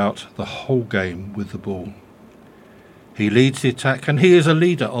throughout the whole game with the ball. He leads the attack and he is a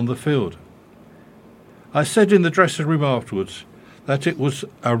leader on the field. I said in the dressing room afterwards that it was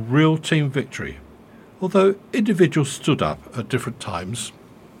a real team victory, although individuals stood up at different times.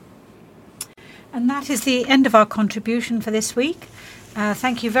 And that is the end of our contribution for this week.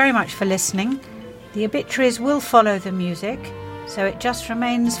 Thank you very much for listening. The obituaries will follow the music, so it just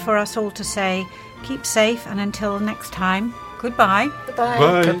remains for us all to say keep safe, and until next time, goodbye. Goodbye.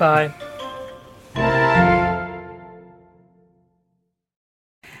 Bye. Goodbye.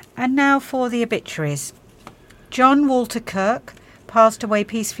 And now for the obituaries. John Walter Kirk passed away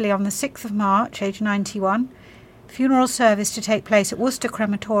peacefully on the 6th of March, aged 91. Funeral service to take place at Worcester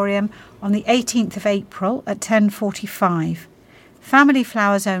Crematorium on the 18th of April at 10:45. Family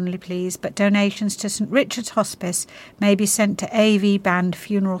flowers only, please, but donations to St Richard's Hospice may be sent to AV Band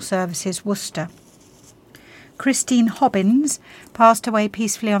Funeral Services, Worcester. Christine Hobbins passed away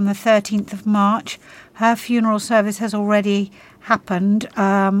peacefully on the 13th of March. Her funeral service has already happened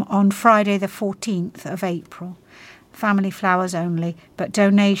on Friday the 14th of April. Family flowers only, but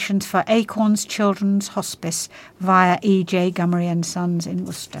donations for Acorns Children's Hospice via E.J. Gummery & Sons in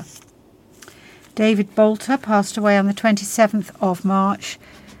Worcester. David Bolter passed away on the 27th of March,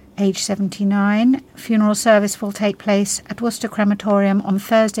 aged 79. Funeral service will take place at Worcester Crematorium on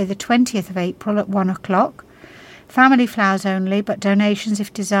Thursday the 20th of April at 1 o'clock. Family flowers only, but donations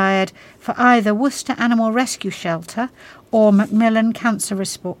if desired for either Worcester Animal Rescue Shelter or Macmillan Cancer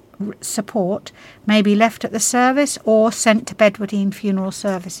Support may be left at the service or sent to Bedwardine Funeral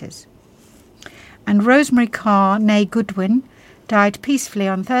Services. And Rosemary Carr, née Goodwin, died peacefully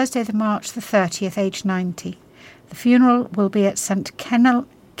on Thursday, March the 30th, aged 90. The funeral will be at St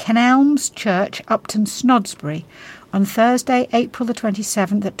Kenelm's Church, Upton, Snodsbury, on Thursday, April the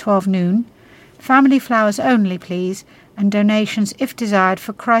 27th at 12 noon. Family flowers only, please, and donations, if desired,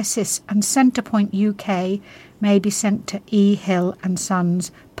 for Crisis and Centrepoint UK may be sent to E. Hill and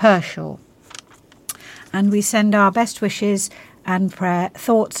Sons, Pershore. And we send our best wishes and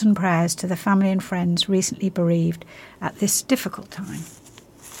thoughts and prayers to the family and friends recently bereaved at this difficult time.